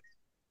made.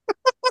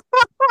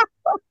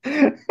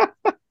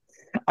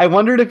 I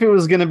wondered if it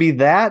was going to be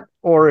that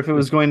or if it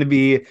was going to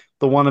be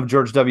the one of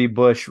George W.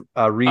 Bush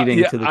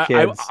reading to the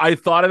kids. I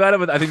thought about it,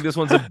 but I think this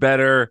one's a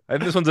better. I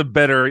think this one's a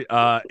better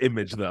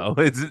image, though.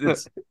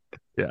 It's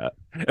yeah.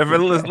 And for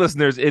the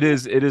listeners, it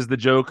is the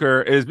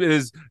Joker. It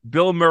is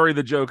Bill Murray,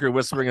 the Joker,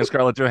 whispering in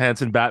Scarlett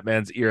Johansson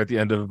Batman's ear at the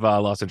end of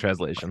Lost in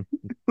Translation.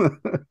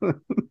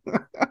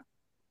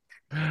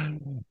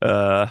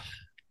 Yeah.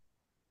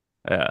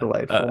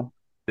 Delightful.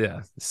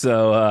 Yeah.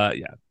 So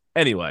yeah.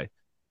 Anyway,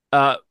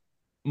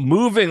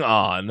 moving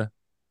on,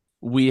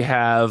 we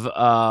have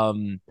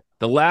the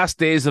last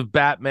days of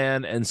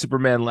Batman and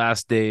Superman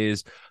Last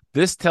Days.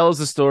 This tells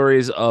the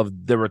stories of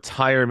the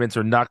retirements,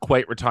 or not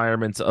quite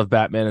retirements, of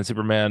Batman and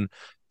Superman.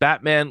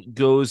 Batman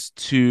goes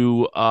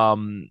to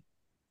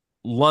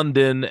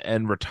London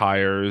and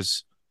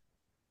retires.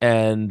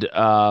 And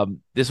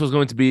this was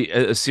going to be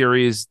a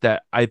series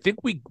that I think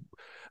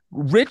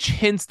Rich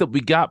hints that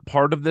we got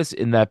part of this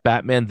in that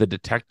Batman the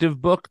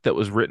Detective book that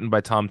was written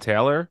by Tom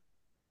Taylor.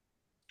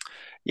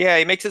 Yeah,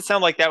 it makes it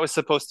sound like that was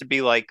supposed to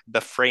be like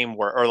the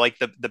framework or like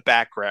the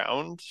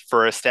background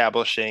for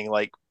establishing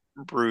like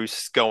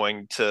Bruce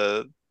going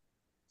to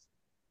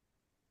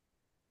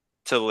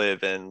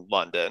live in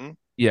London.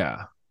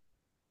 Yeah.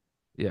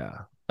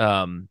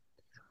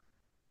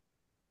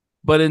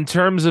 But in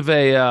terms of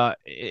a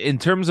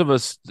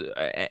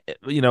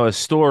a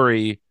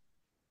story,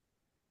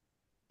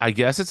 I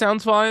guess it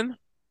sounds fine.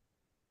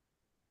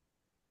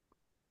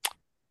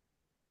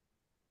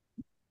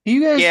 Do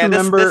you guys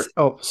remember?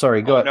 Oh,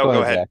 sorry. Go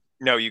ahead. Zach.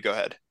 No, you go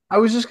ahead. I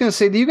was just going to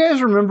say, do you guys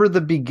remember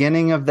the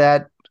beginning of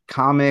that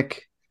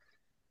comic?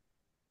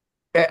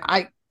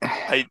 I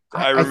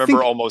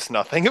remember almost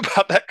nothing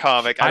about that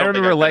comic. I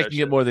remember liking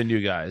it more than you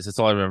guys. That's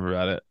all I remember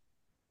about it.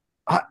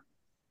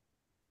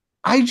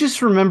 I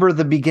just remember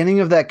the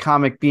beginning of that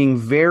comic being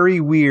very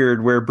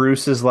weird, where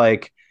Bruce is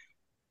like,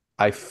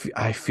 I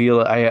feel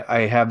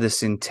I have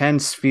this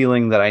intense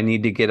feeling that I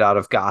need to get out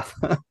of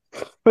Gotham.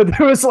 But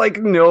there was like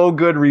no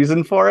good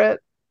reason for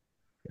it.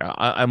 Yeah,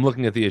 I'm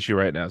looking at the issue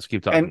right now, so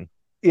keep talking.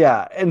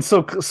 And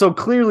so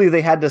clearly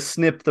they had to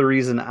snip the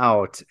reason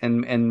out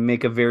and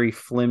make a very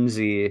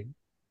flimsy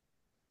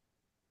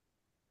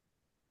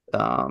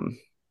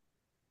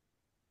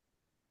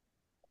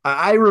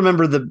I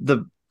remember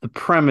the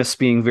premise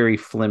being very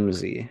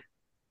flimsy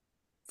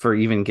for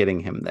even getting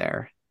him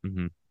there.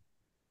 Mm-hmm.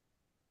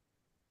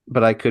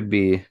 But I could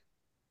be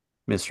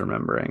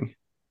misremembering.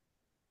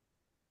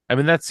 I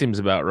mean, that seems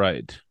about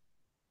right.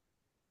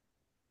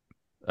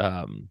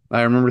 I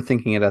remember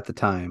thinking it at the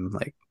time,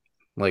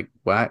 like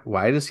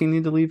why does he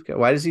need to leave?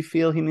 Why does he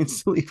feel he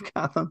needs to leave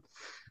Gotham?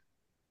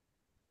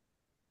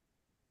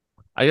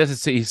 I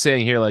guess he's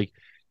saying here, like,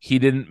 he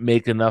didn't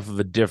make enough of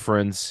a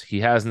difference.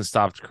 He hasn't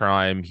stopped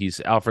crime.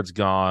 Alfred's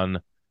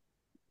gone.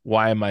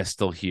 Why am I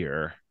still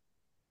here?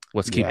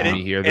 What's keeping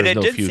me here? There's and it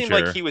no did future. Seem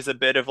like he was a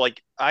bit of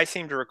like, I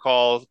seem to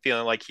recall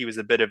feeling like he was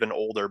a bit of an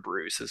older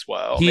Bruce as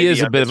well. He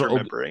is a bit of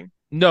remembering.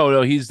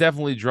 No, he's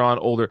definitely drawn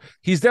older.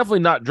 He's definitely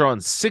not drawn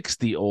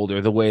 60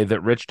 older the way that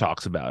Rich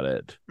talks about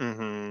it.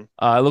 Mm-hmm.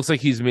 It looks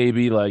like he's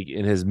maybe like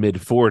in his mid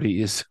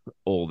 40s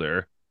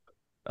older.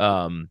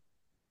 Sure.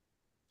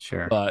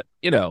 But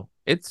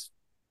it's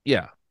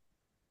yeah.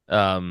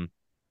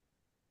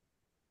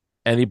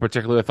 Any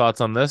particular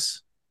thoughts on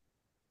this?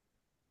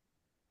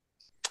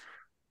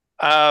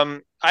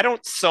 I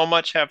don't so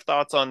much have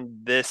thoughts on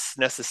this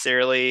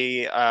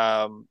necessarily.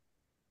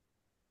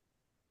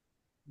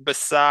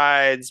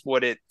 Besides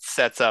what it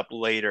sets up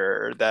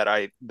later that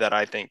I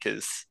think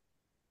is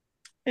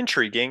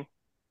intriguing.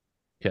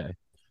 Okay.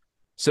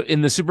 So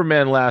in the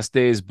Superman Last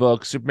Days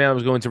book, Superman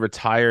was going to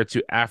retire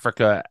to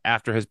Africa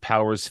after his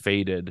powers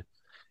faded.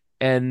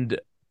 And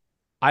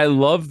I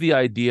love the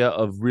idea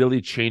of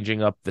really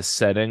changing up the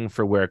setting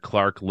for where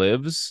Clark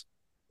lives.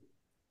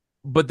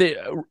 But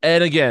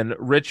again,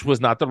 Rich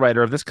was not the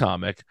writer of this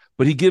comic,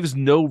 but he gives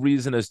no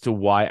reason as to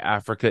why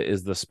Africa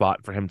is the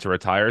spot for him to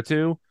retire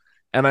to.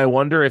 And I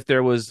wonder if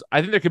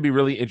I think there could be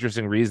really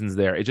interesting reasons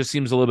there. It just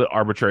seems a little bit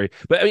arbitrary.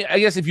 But I mean, I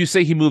guess if you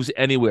say he moves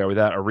anywhere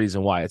without a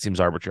reason why, it seems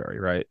arbitrary,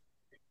 right?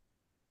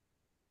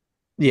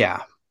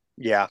 Yeah.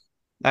 Yeah.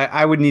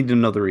 I would need to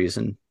know the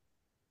reason.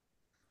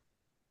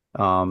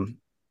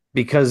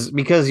 Because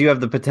you have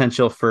the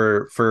potential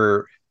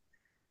for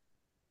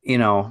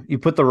you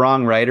put the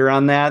wrong writer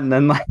on that, and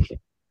then like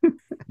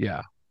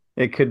yeah,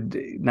 it could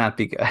not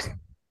be good.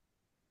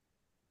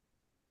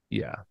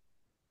 Yeah.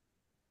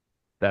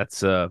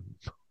 That's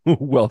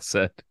well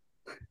said.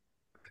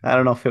 I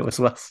don't know if it was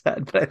well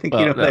said, but I think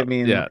you know what I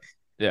mean.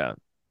 Yeah.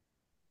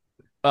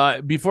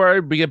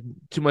 Before we get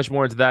too much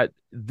more into that,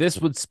 this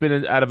would spin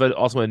it out of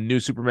also a new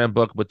Superman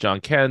book with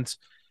John Kent.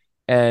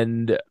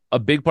 And a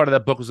big part of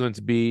that book was going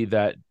to be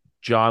that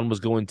John was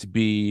going to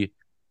be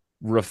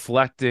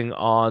reflecting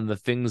on the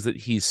things that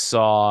he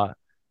saw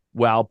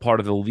while part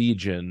of the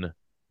Legion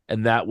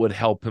and that would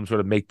help him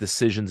sort of make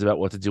decisions about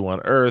what to do on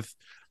Earth.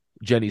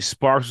 Jenny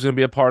Sparks was going to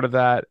be a part of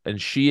that,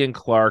 and she and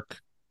Clark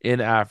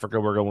in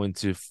Africa were going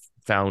to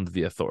found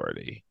the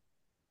Authority.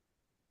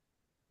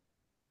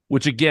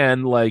 Which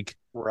again, like,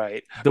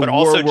 right, the but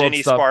also War World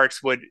Jenny stuff,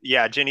 Sparks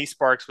Jenny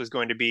Sparks was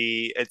going to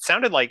be. It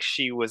sounded like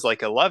she was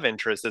like a love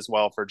interest as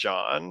well for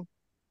John.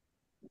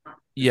 Is the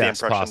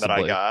yes, impression that I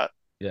possibly, got.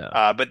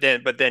 yeah. But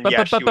then,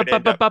 yeah, she would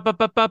end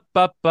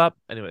up.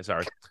 Anyway,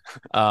 sorry.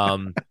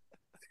 Um,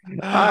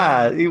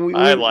 I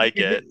like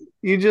it.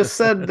 You just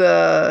said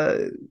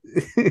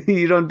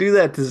you don't do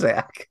that to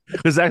Zach.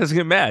 because Zach doesn't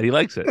get mad; he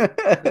likes it.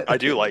 I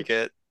do like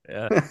it.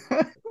 Yeah.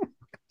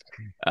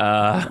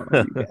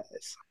 You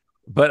guys.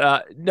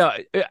 But no,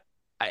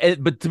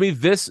 but to me,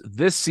 this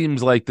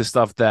seems like the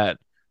stuff that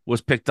was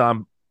picked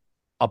on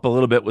up a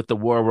little bit with the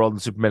War World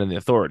and Superman and the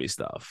Authority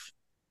stuff.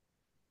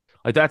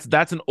 Like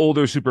that's an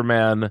older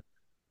Superman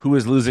who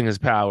is losing his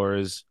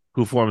powers,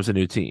 who forms a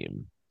new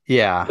team.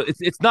 Yeah,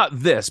 It's not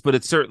this, but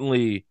it's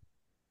certainly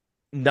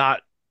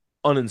not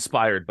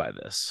uninspired by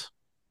this.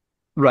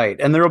 right.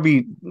 And there will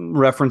be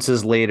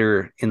references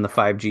later in the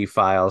 5G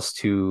files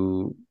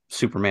to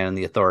Superman and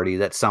the Authority.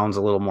 That sounds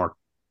a little more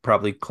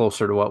probably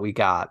closer to what we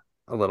got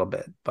a little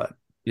bit, but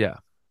Yeah.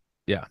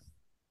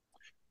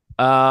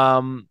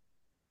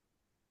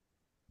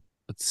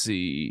 Let's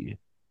see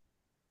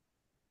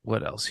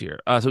what else here.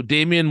 So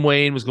Damian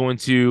Wayne was going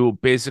to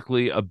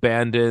basically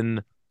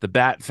abandon the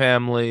Bat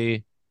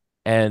family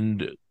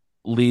and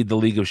lead the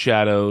League of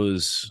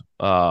Shadows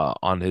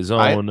on his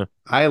own.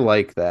 I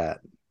like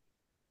that.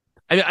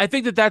 I mean, I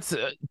think that's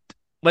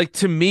like,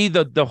 to me,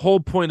 the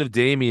whole point of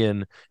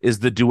Damian is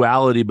the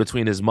duality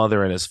between his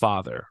mother and his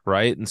father,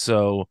 right? And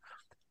so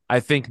I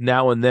think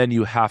now and then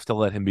you have to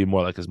let him be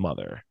more like his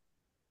mother.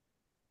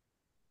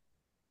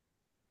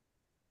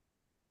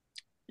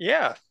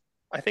 Yeah,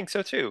 I think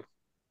so too.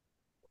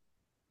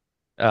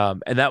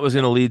 And that was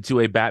going to lead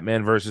to a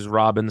Batman versus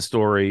Robin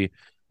story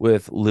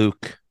with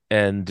Luke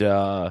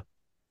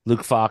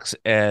Fox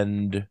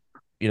and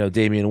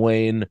Damian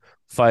Wayne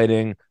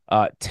fighting.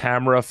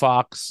 Tamara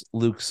Fox,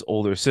 Luke's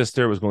older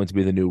sister, was going to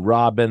be the new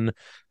Robin.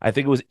 I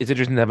think it's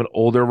interesting to have an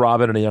older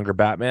Robin and a younger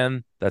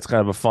Batman. That's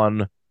kind of a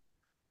fun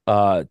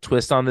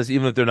twist on this,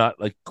 even if they're not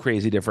like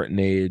crazy different in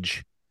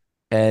age.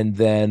 And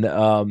then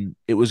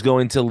it was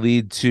going to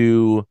lead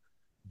to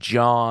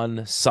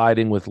John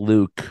siding with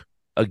Luke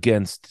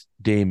against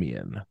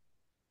Damian,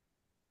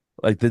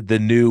 like the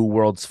new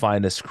World's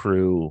Finest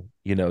crew,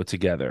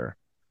 together.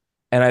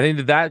 And I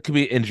think that could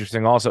be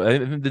interesting also. I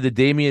think that the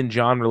Damian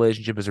John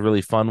relationship is a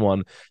really fun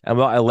one, and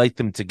while I like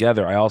them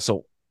together,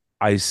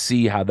 I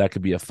see how that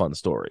could be a fun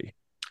story.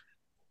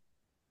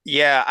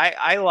 Yeah,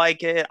 I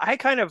like it.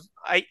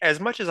 I as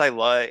much as I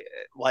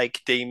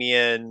like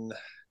Damien,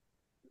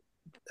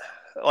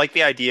 like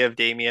the idea of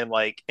Damien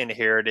like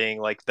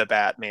inheriting like the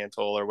Bat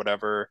mantle or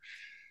whatever.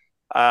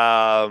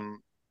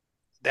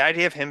 The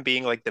idea of him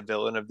being like the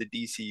villain of the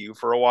DCU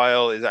for a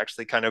while is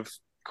actually kind of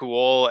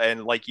cool.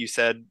 And like you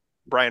said,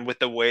 Brian, with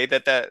the way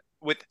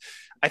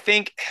I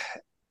think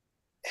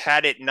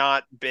had it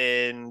not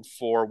been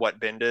for what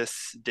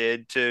Bendis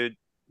did to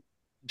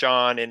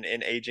John and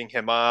aging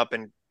him up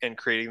and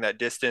creating that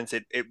distance,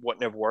 it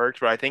wouldn't have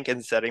worked. But I think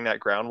in setting that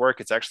groundwork,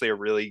 it's actually a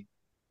really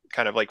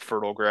kind of like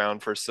fertile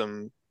ground for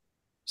some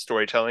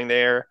storytelling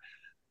there.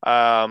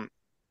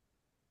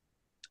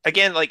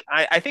 Again, like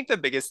I think the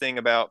biggest thing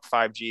about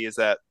 5G is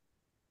that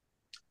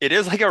it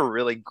is like a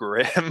really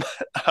grim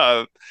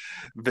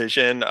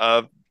vision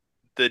of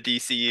the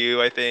DCU,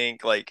 I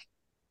think, like,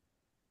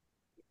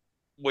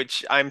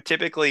 which I'm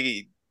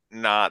typically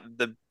not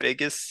the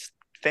biggest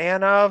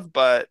fan of,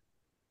 but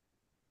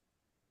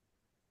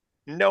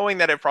knowing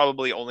that it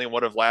probably only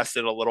would have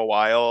lasted a little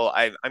while,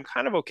 I'm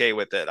kind of okay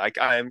with it.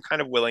 I'm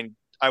kind of willing.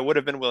 I would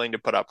have been willing to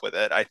put up with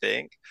it, I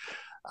think.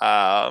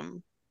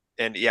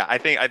 And yeah, I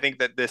think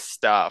that this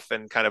stuff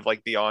and kind of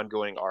like the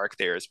ongoing arc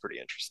there is pretty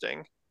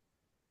interesting.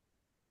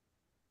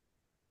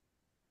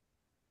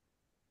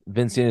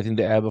 Vince, anything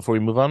to add before we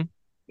move on?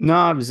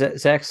 No,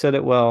 Zach said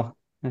it well.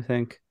 I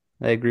think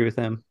I agree with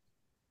him.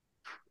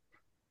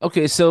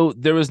 Okay, so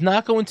there was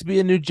not going to be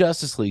a new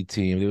Justice League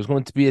team. There was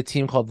going to be a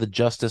team called the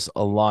Justice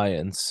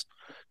Alliance,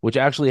 which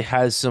actually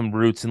has some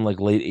roots in like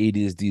late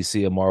 80s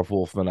DC, a Marv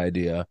Wolfman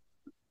idea.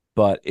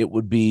 But it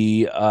would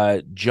be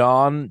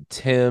John,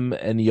 Tim,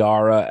 and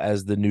Yara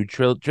as the new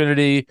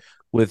Trinity,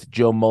 with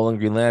Joe Mullen,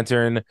 Green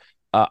Lantern.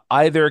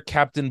 Either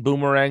Captain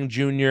Boomerang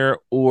Jr.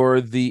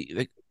 or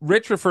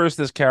Rich refers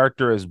to this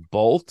character as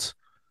Bolt,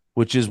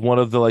 which is one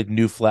of the like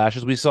new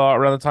Flashes we saw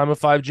around the time of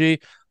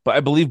 5G. But I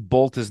believe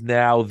Bolt is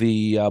now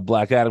the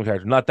Black Adam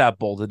character, not that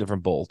Bolt, a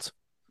different Bolt.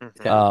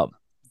 Mm-hmm.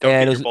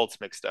 Don't get your bolts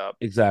mixed up.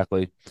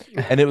 Exactly.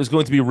 And it was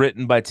going to be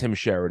written by Tim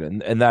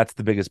Sheridan, and that's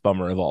the biggest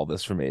bummer of all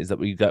this for me, is that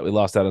we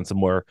lost out on some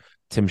more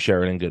Tim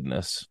Sheridan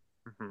goodness.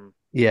 Mm-hmm.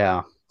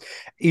 Yeah.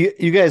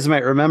 You guys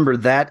might remember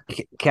that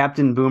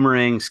Captain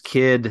Boomerang's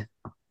kid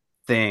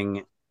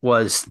thing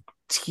was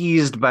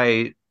teased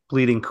by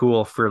Bleeding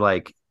Cool for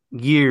like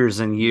years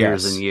and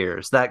years and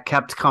years. That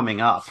kept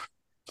coming up.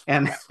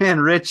 and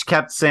Rich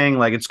kept saying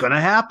like it's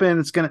gonna happen.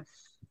 It's gonna.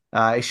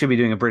 I should be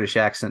doing a British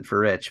accent for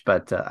Rich,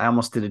 but I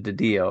almost did it to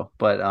Dio.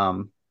 But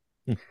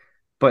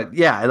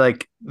yeah,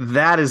 like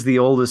that is the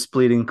oldest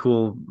bleeding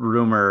cool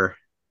rumor.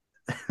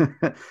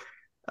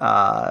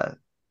 uh,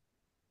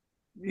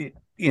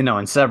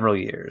 in several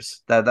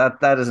years.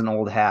 That is an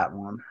old hat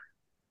one.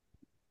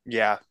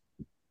 Yeah.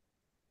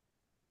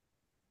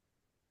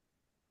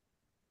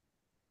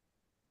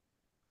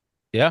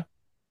 Yeah.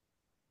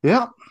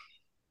 Yeah.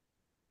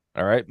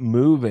 All right.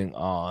 Moving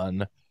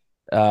on.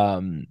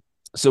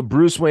 So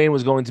Bruce Wayne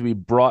was going to be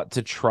brought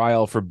to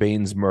trial for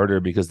Bane's murder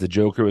because the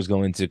Joker was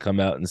going to come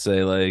out and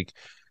say, like,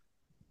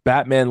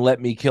 Batman let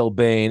me kill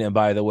Bane, and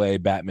by the way,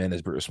 Batman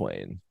is Bruce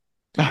Wayne.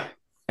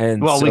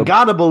 And well, we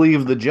gotta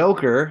believe the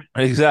Joker.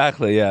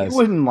 Exactly, yes. He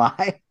wouldn't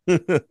lie.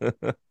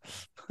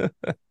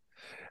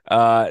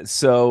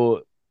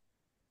 So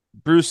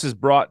Bruce is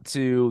brought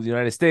to the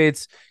United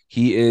States.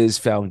 He is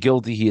found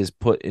guilty. He is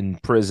put in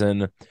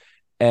prison,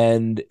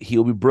 and he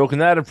will be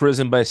broken out of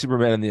prison by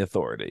Superman and the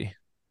Authority.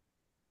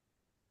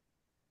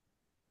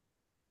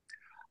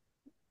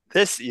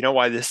 You know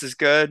why this is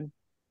good?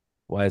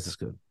 Why is this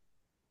good?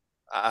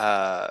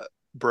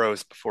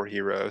 Bros before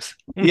heroes.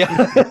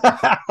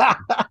 Yeah.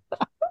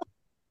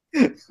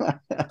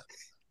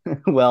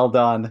 Well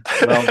done.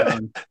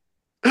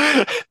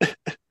 I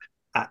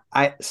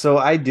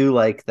do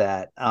like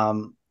that.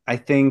 I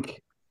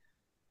think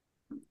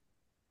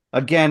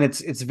again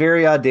it's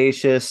very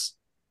audacious.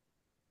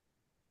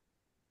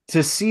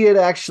 To see it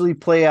actually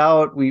play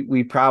out,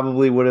 we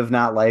probably would have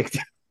not liked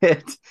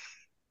it.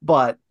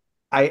 But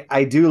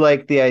I do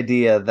like the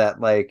idea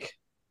that, like,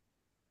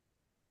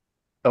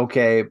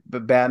 okay,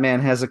 but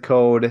Batman has a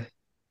code.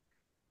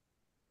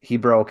 He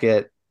broke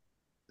it.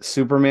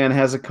 Superman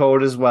has a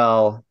code as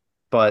well,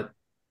 but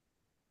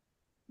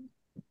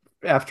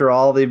after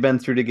all they've been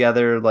through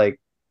together, like,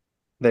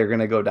 they're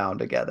gonna go down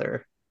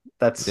together.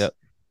 That's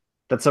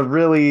a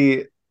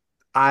really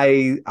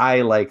I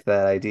like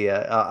that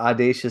idea,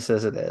 audacious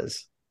as it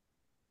is.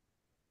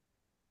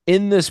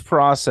 In this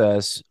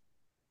process,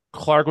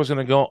 Clark was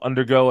going to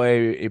undergo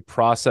a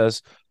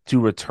process to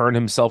return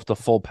himself to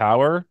full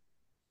power,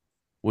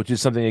 which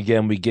is something,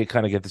 again, we get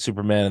the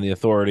Superman and the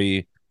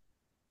Authority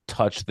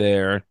touch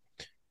there.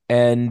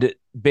 And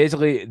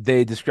basically,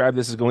 they describe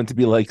this as going to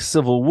be like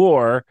Civil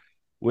War,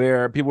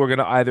 where people are going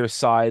to either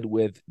side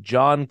with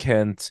John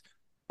Kent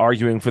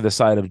arguing for the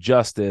side of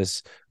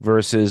justice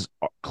versus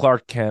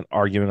Clark Kent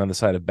arguing on the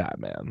side of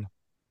Batman.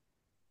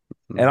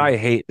 Mm-hmm. And I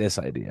hate this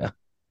idea.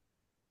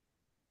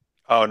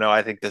 Oh, no,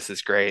 I think this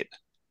is great.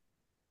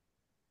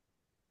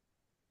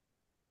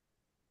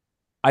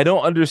 I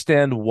don't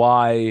understand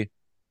why.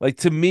 Like,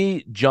 to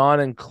me, John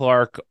and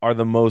Clark are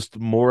the most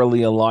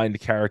morally aligned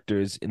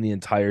characters in the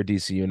entire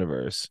DC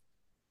universe.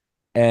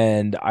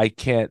 And I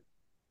can't,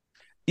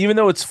 even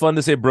though it's fun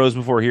to say bros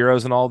before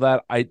heroes and all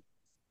that,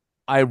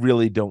 I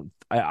really don't,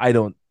 I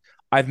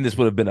think this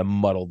would have been a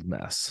muddled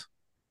mess.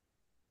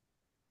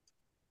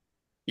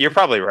 You're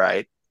probably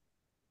right.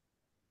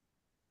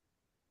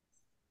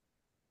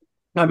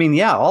 I mean,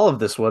 yeah, all of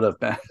this would have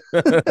been.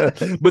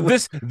 But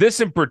this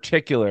in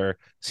particular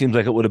seems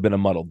like it would have been a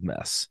muddled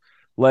mess.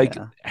 Like,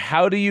 yeah.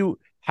 How do you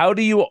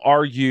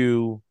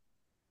argue?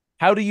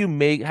 How do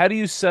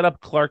you set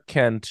up Clark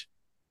Kent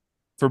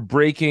for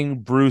breaking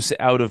Bruce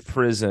out of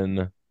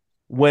prison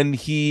when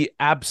he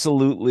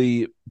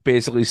absolutely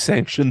basically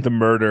sanctioned the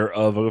murder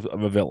of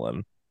a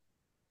villain?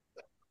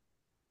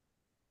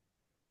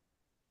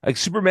 Like,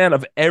 Superman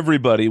of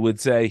everybody would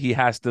say he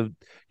has to,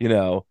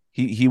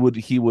 he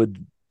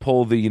would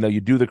pull the,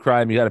 you do the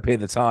crime, you got to pay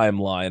the time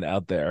line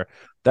out there.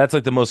 That's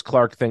like the most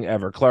Clark thing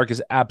ever. Clark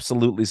is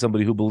absolutely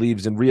somebody who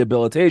believes in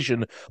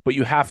rehabilitation, but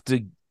you have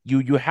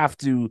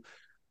to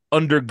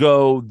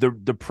undergo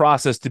the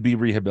process to be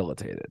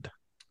rehabilitated.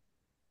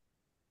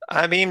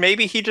 I mean,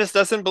 maybe he just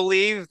doesn't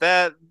believe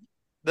that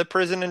the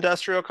prison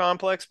industrial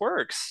complex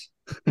works.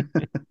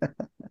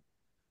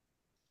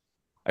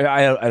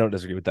 I don't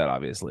disagree with that.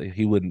 Obviously,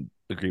 he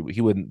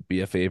wouldn't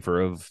be a favor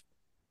of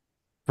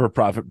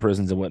for-profit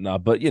prisons and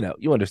whatnot. But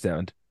you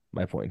understand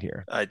my point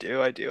here. I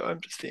do.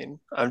 I'm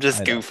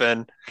just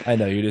goofing. I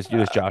know you're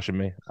just joshing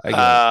me.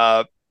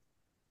 I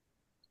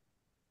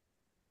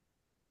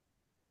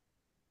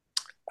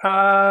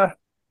get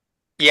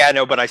yeah,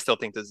 no, but I still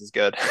think this is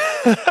good.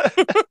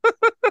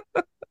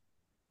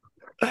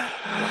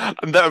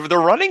 The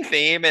running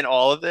theme in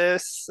all of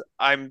this,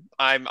 I'm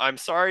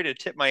sorry to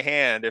tip my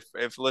hand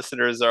if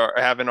listeners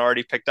haven't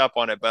already picked up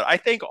on it, but I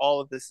think all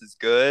of this is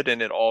good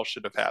and it all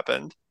should have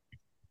happened.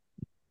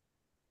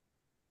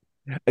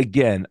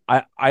 Again,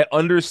 I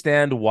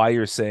understand why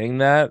you're saying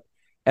that,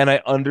 and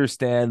I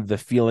understand the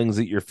feelings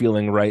that you're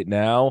feeling right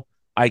now.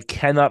 I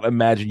cannot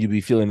imagine you'd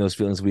be feeling those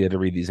feelings if we had to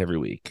read these every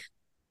week.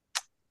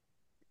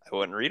 I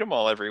wouldn't read them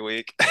all every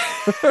week.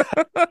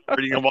 I'm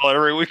reading them all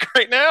every week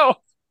right now.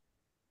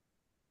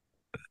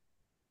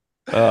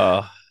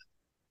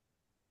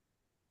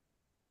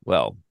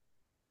 Well,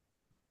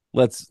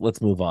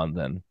 let's move on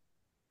then.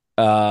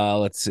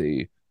 Let's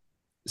see.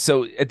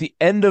 So at the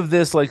end of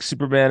this, like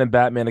Superman and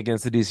Batman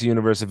against the DC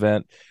Universe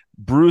event,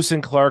 Bruce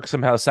and Clark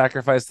somehow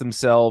sacrifice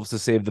themselves to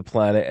save the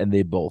planet, and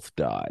they both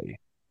die.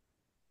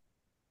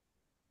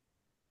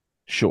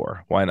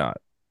 Sure, why not?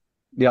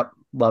 Yep,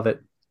 love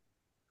it.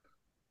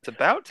 It's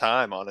about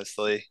time,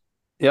 honestly.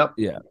 Yep.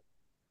 Yeah.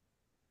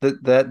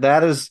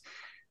 That is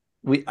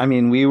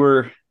we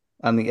were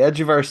on the edge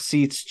of our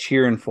seats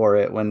cheering for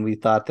it when we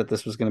thought that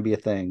this was going to be a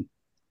thing.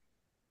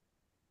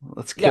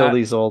 Let's kill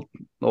these old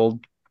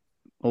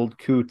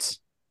coots.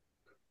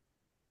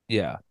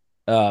 Yeah.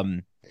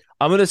 I'm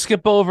gonna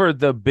skip over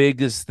the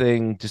biggest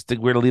thing.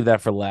 We're gonna leave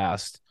that for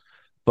last.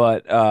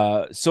 But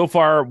so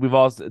far we've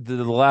also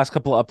the last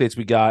couple of updates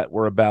we got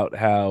were about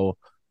how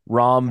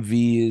Rom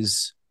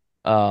V's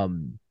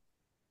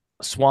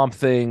Swamp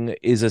Thing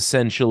is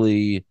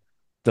essentially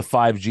the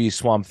 5G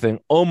Swamp Thing,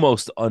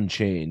 almost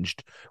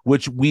unchanged,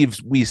 which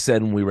we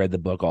said when we read the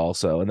book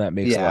also, and that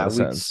makes a lot of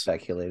sense.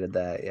 Speculated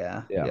that,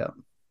 yeah.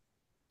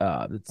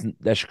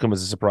 That should come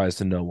as a surprise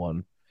to no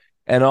one.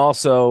 And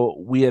also,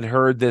 we had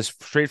heard this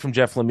straight from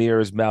Jeff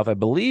Lemire's mouth, I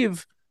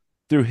believe,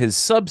 through his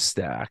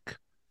Substack.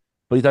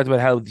 But he talked about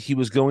how he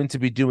was going to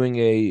be doing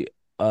a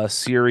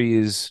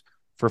series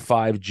for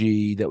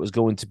 5G that was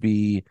going to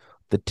be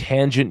the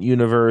Tangent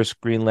Universe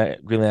Green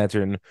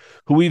Lantern,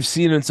 who we've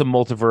seen in some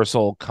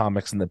multiversal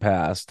comics in the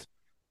past,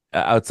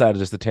 outside of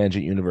just the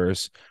Tangent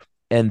Universe,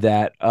 and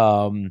that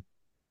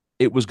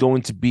it was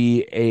going to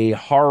be a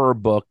horror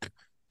book,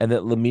 and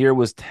that Lemire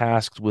was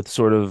tasked with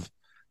sort of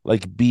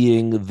like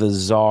being the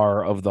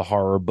czar of the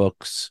horror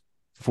books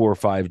for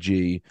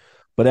 5G.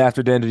 But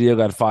after Dan DiDio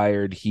got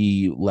fired,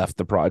 he left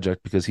the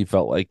project because he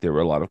felt like there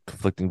were a lot of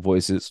conflicting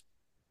voices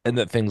and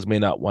that things may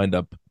not wind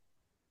up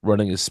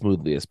running as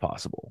smoothly as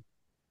possible.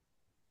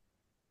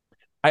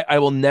 I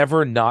will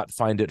never not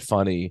find it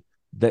funny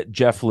that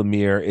Jeff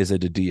Lemire is a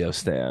DiDio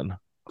stan.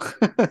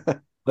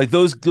 Like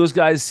those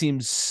guys seem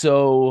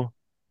so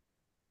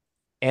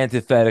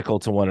antithetical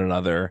to one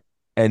another,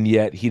 and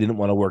yet he didn't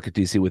want to work at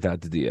DC without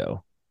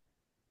DiDio.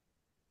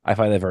 I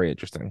find that very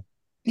interesting.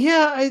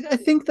 Yeah, I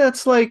think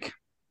that's like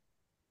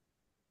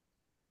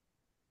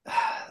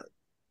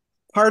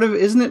part of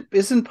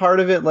isn't part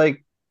of it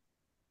like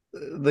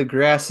the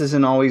grass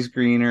isn't always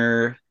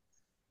greener,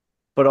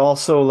 but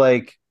also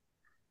like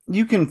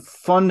you can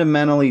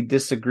fundamentally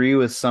disagree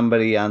with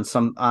somebody on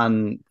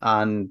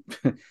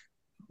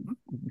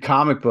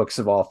comic books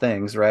of all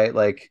things, right?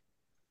 Like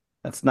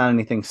that's not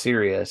anything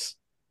serious.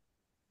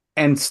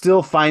 And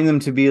still find them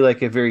to be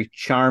like a very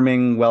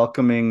charming,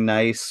 welcoming,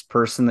 nice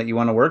person that you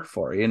want to work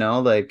for,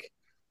 like.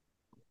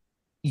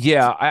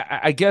 Yeah,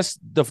 I guess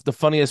the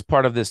funniest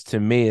part of this to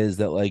me is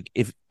that like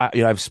if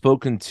I've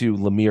spoken to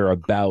Lemire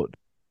about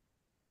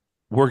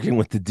working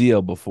with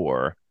DiDio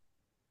before,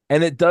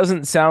 and it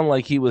doesn't sound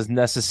like he was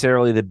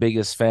necessarily the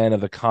biggest fan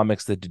of the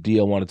comics that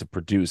DiDio wanted to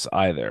produce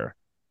either.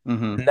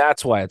 Mm-hmm. And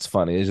that's why it's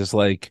funny. It's just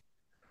like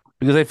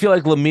because I feel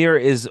like Lemire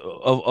is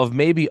of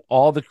maybe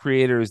all the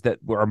creators that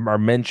are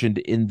mentioned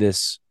in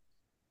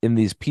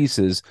these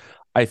pieces,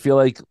 I feel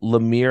like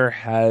Lemire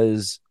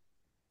has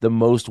the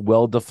most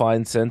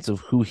well-defined sense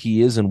of who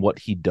he is and what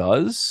he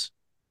does.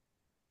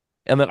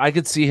 And that I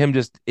could see him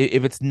just,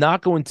 if it's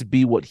not going to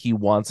be what he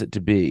wants it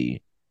to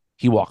be,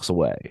 he walks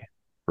away.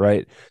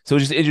 Right. So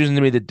it's just interesting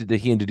to me that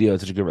he and DiDio had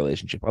such a good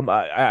relationship.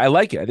 I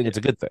like it. I think it's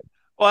a good thing.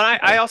 Well, and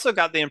I also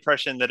got the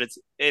impression that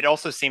it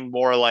also seemed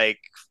more like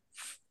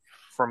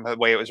from the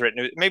way it was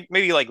written,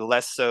 maybe like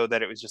less so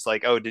that it was just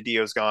like, oh,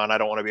 DiDio's gone, I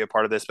don't want to be a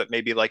part of this, but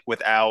maybe like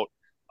without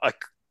a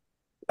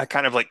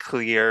kind of like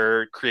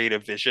clear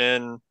creative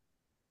vision.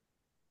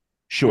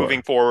 Sure.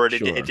 Moving forward,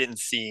 sure. It didn't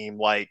seem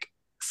like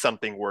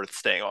something worth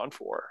staying on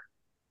for.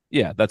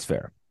 Yeah, that's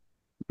fair.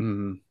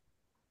 Mm-hmm.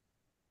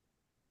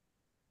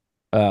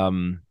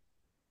 And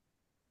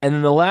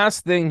then the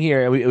last thing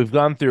here, we've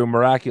gone through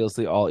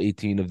miraculously all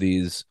 18 of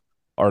these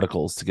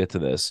articles to get to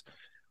this,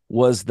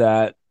 was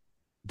that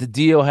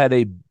DiDio had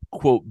a,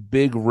 quote,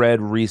 big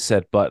red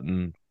reset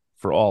button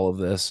for all of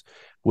this,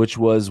 which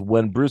was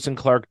when Bruce and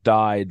Clark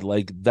died,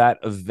 like that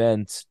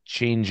event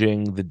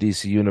changing the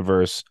DC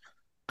universe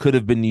could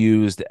have been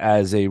used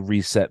as a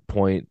reset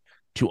point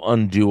to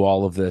undo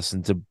all of this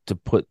and to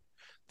put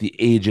the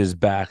ages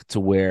back to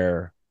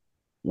where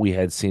we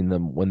had seen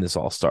them when this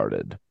all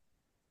started.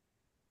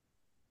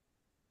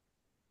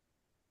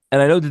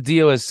 And I know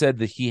DiDio has said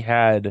that he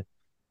had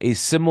a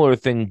similar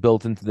thing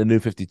built into the New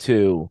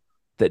 52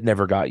 that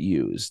never got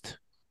used.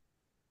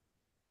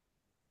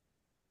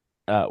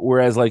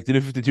 Whereas like the New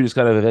 52 just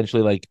kind of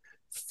eventually like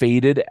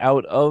faded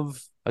out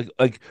of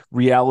like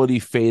reality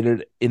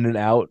faded in and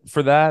out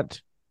for that.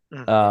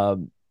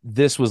 Mm-hmm.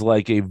 This was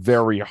like a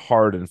very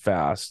hard and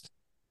fast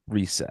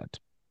reset.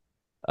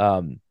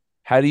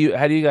 How do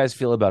you guys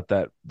feel about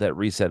that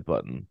reset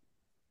button?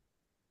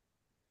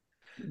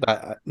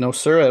 No,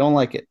 sir, I don't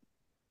like it.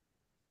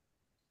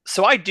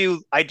 So I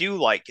do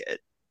like it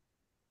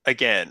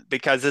again,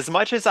 because as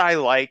much as I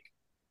like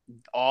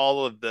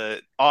all of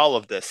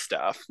this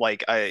stuff.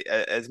 Like I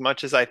as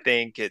much as I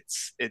think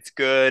it's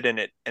good and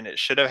it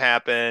should have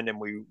happened and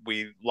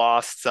we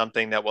lost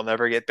something that we'll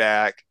never get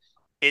back.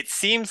 It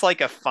seems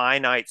like a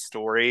finite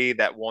story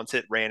that once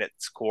it ran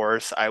its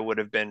course, I would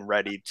have been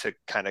ready to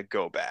kind of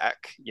go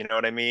back. You know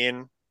what I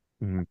mean?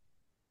 Mhm.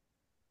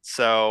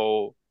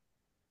 So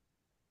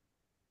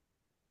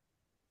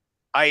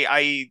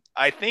I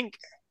think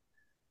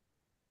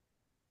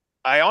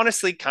I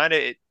honestly kind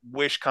of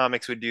wish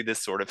comics would do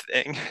this sort of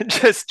thing,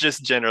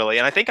 just generally.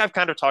 And I think I've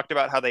kind of talked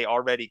about how they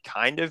already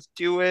kind of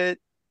do it,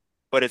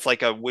 but it's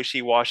like a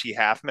wishy-washy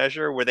half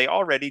measure where they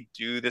already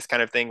do this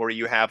kind of thing where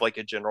you have like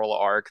a general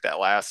arc that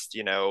lasts,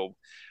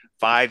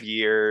 5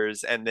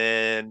 years, and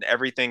then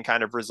everything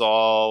kind of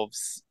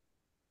resolves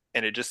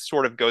and it just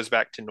sort of goes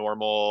back to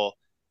normal.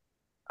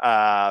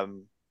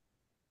 Um,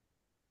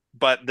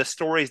 but the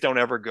stories don't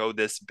ever go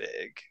this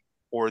big,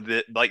 or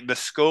the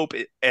scope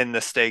and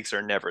the stakes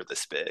are never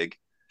this big.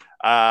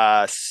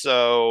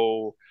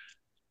 So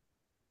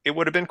it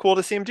would have been cool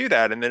to see him do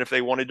that. And then if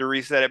they wanted to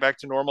reset it back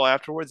to normal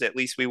afterwards, at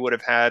least we would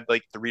have had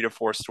like 3 to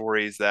 4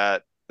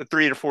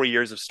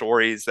 years of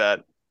stories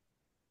that,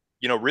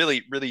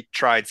 really, really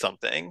tried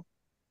something.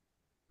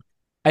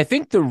 I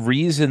think the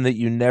reason that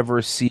you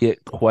never see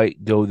it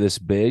quite go this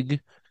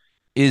big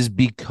is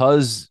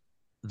because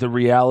the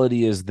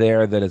reality is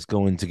there that it's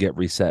going to get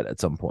reset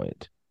at some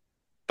point.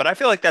 But I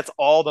feel like that's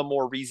all the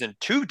more reason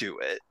to do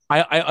it.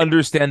 I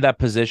understand that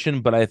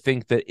position, but I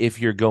think that if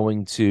you're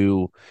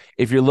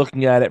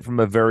looking at it from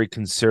a very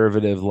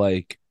conservative,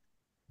 like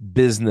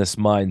business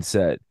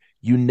mindset,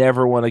 you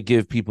never want to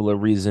give people a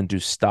reason to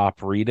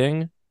stop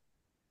reading.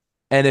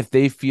 And if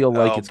they feel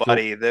like Oh,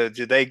 buddy,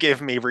 do they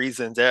give me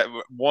reasons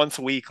once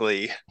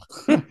weekly?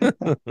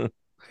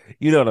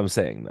 You know what I'm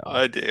saying, though.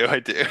 I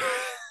do.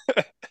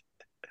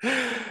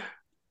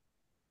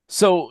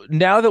 So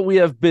now that we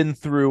have been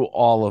through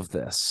all of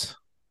this,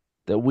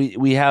 that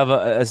we have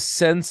a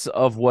sense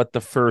of what the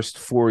first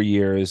 4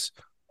 years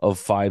of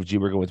 5G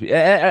were going to be.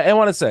 I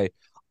want to say,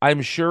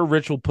 I'm sure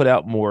Rich will put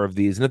out more of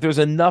these. And if there's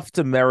enough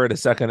to merit a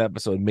second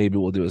episode, maybe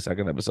we'll do a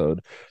second episode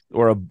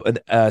or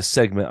a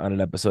segment on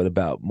an episode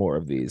about more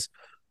of these.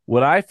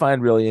 What I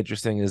find really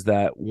interesting is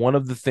that one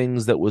of the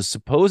things that was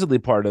supposedly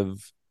part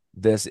of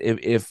this,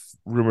 if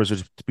rumors are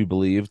to be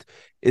believed,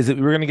 is that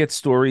we were going to get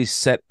stories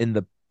set in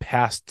the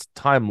past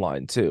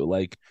timeline too,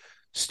 like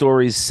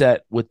stories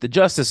set with the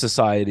Justice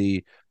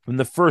Society from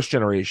the first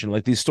generation.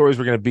 Like these stories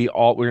we're going to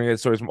get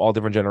stories from all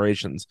different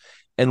generations,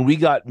 and we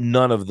got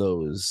none of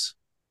those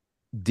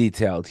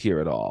detailed here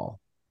at all.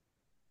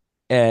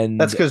 And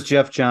that's because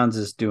Jeff Johns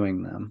is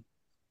doing them.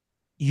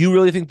 You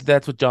really think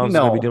that's what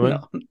Johnston's going to be doing?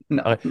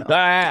 No.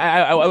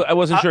 I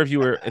wasn't sure if you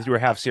were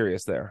half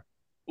serious there.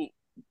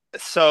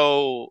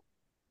 So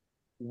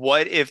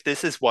what if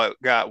this is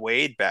what got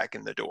Wade back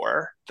in the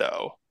door,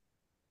 though?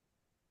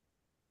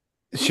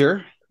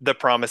 Sure. The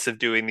promise of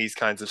doing these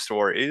kinds of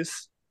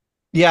stories.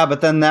 Yeah,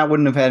 but then that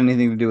wouldn't have had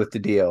anything to do with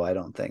DiDio, I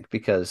don't think,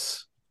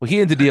 because he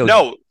and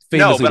DiDio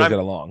famously don't get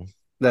along.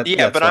 That's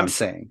what I'm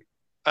saying.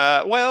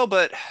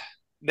 But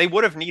they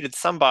would have needed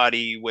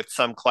somebody with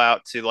some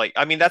clout to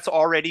that's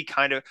already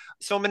kind of,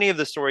 so many of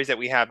the stories that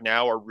we have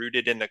now are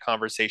rooted in the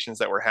conversations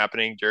that were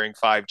happening during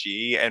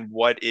 5G, and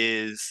what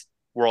is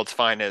World's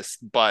Finest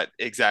but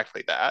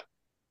exactly that.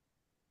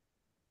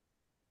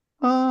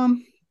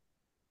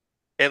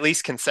 At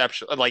least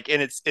conceptual, like in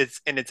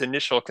its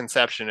initial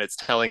conception, it's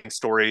telling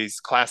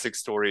classic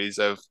stories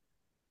of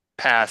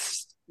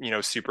past,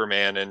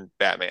 Superman and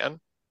Batman.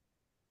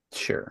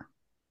 Sure.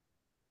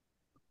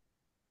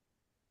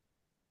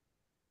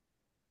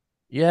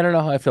 Yeah, I don't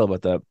know how I feel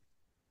about that.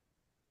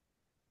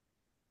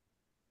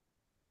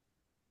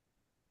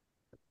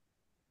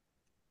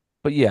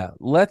 But yeah,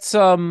 let's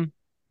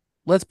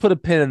put a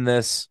pin in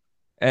this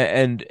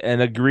and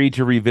agree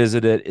to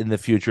revisit it in the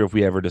future if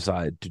we ever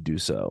decide to do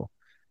so.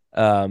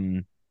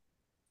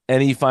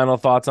 Any final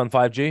thoughts on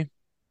 5G?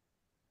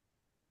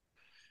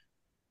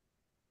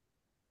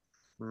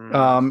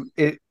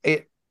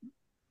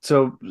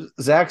 So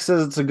Zach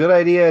says it's a good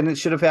idea and it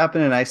should have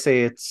happened, and I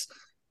say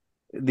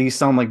these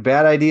sound like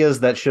bad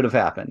ideas that should have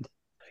happened.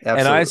 Absolutely.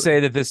 And I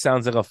say that this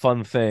sounds like a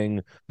fun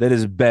thing that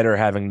is better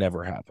having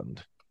never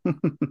happened.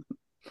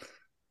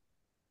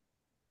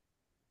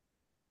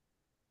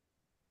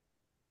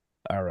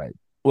 All right.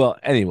 Well,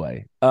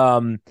 anyway,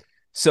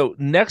 so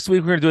next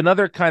week we're going to do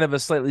another kind of a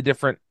slightly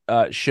different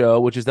show,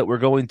 which is that we're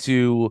going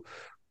to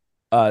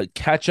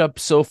catch up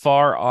so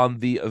far on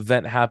the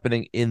event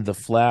happening in The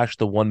Flash,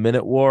 the 1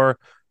 Minute War.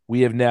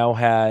 We have now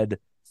had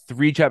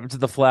 3 chapters of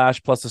The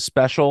Flash plus a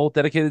special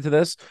dedicated to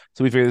this,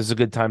 so we figured this is a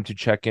good time to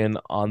check in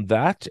on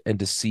that and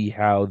to see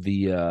how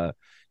the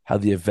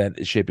event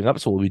is shaping up.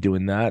 So we'll be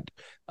doing that.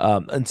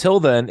 Until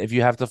then, if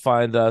you have to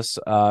find us,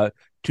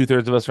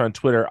 2/3 of us are on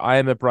Twitter. I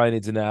am at Brian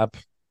Needs a Nap.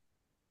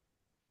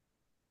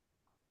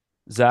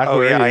 Zach,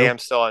 oh yeah, I am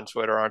still on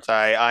Twitter, aren't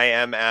I? I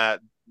am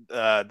at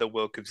the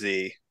Wilk of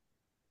Z.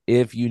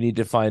 If you need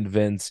to find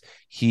Vince,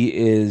 he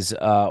is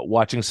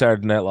watching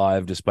Saturday Night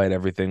Live despite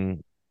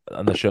everything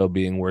on the show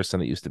being worse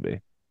than it used to be.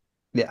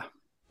 Yeah,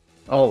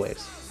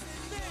 always.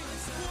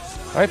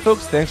 All right,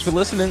 folks. Thanks for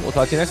listening. We'll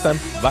talk to you next time.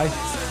 Bye.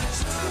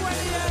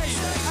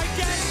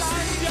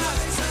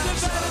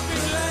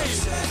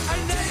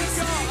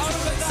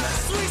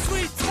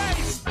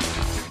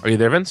 Are you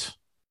there, Vince?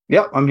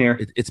 Yep, I'm here.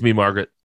 It's me, Margaret.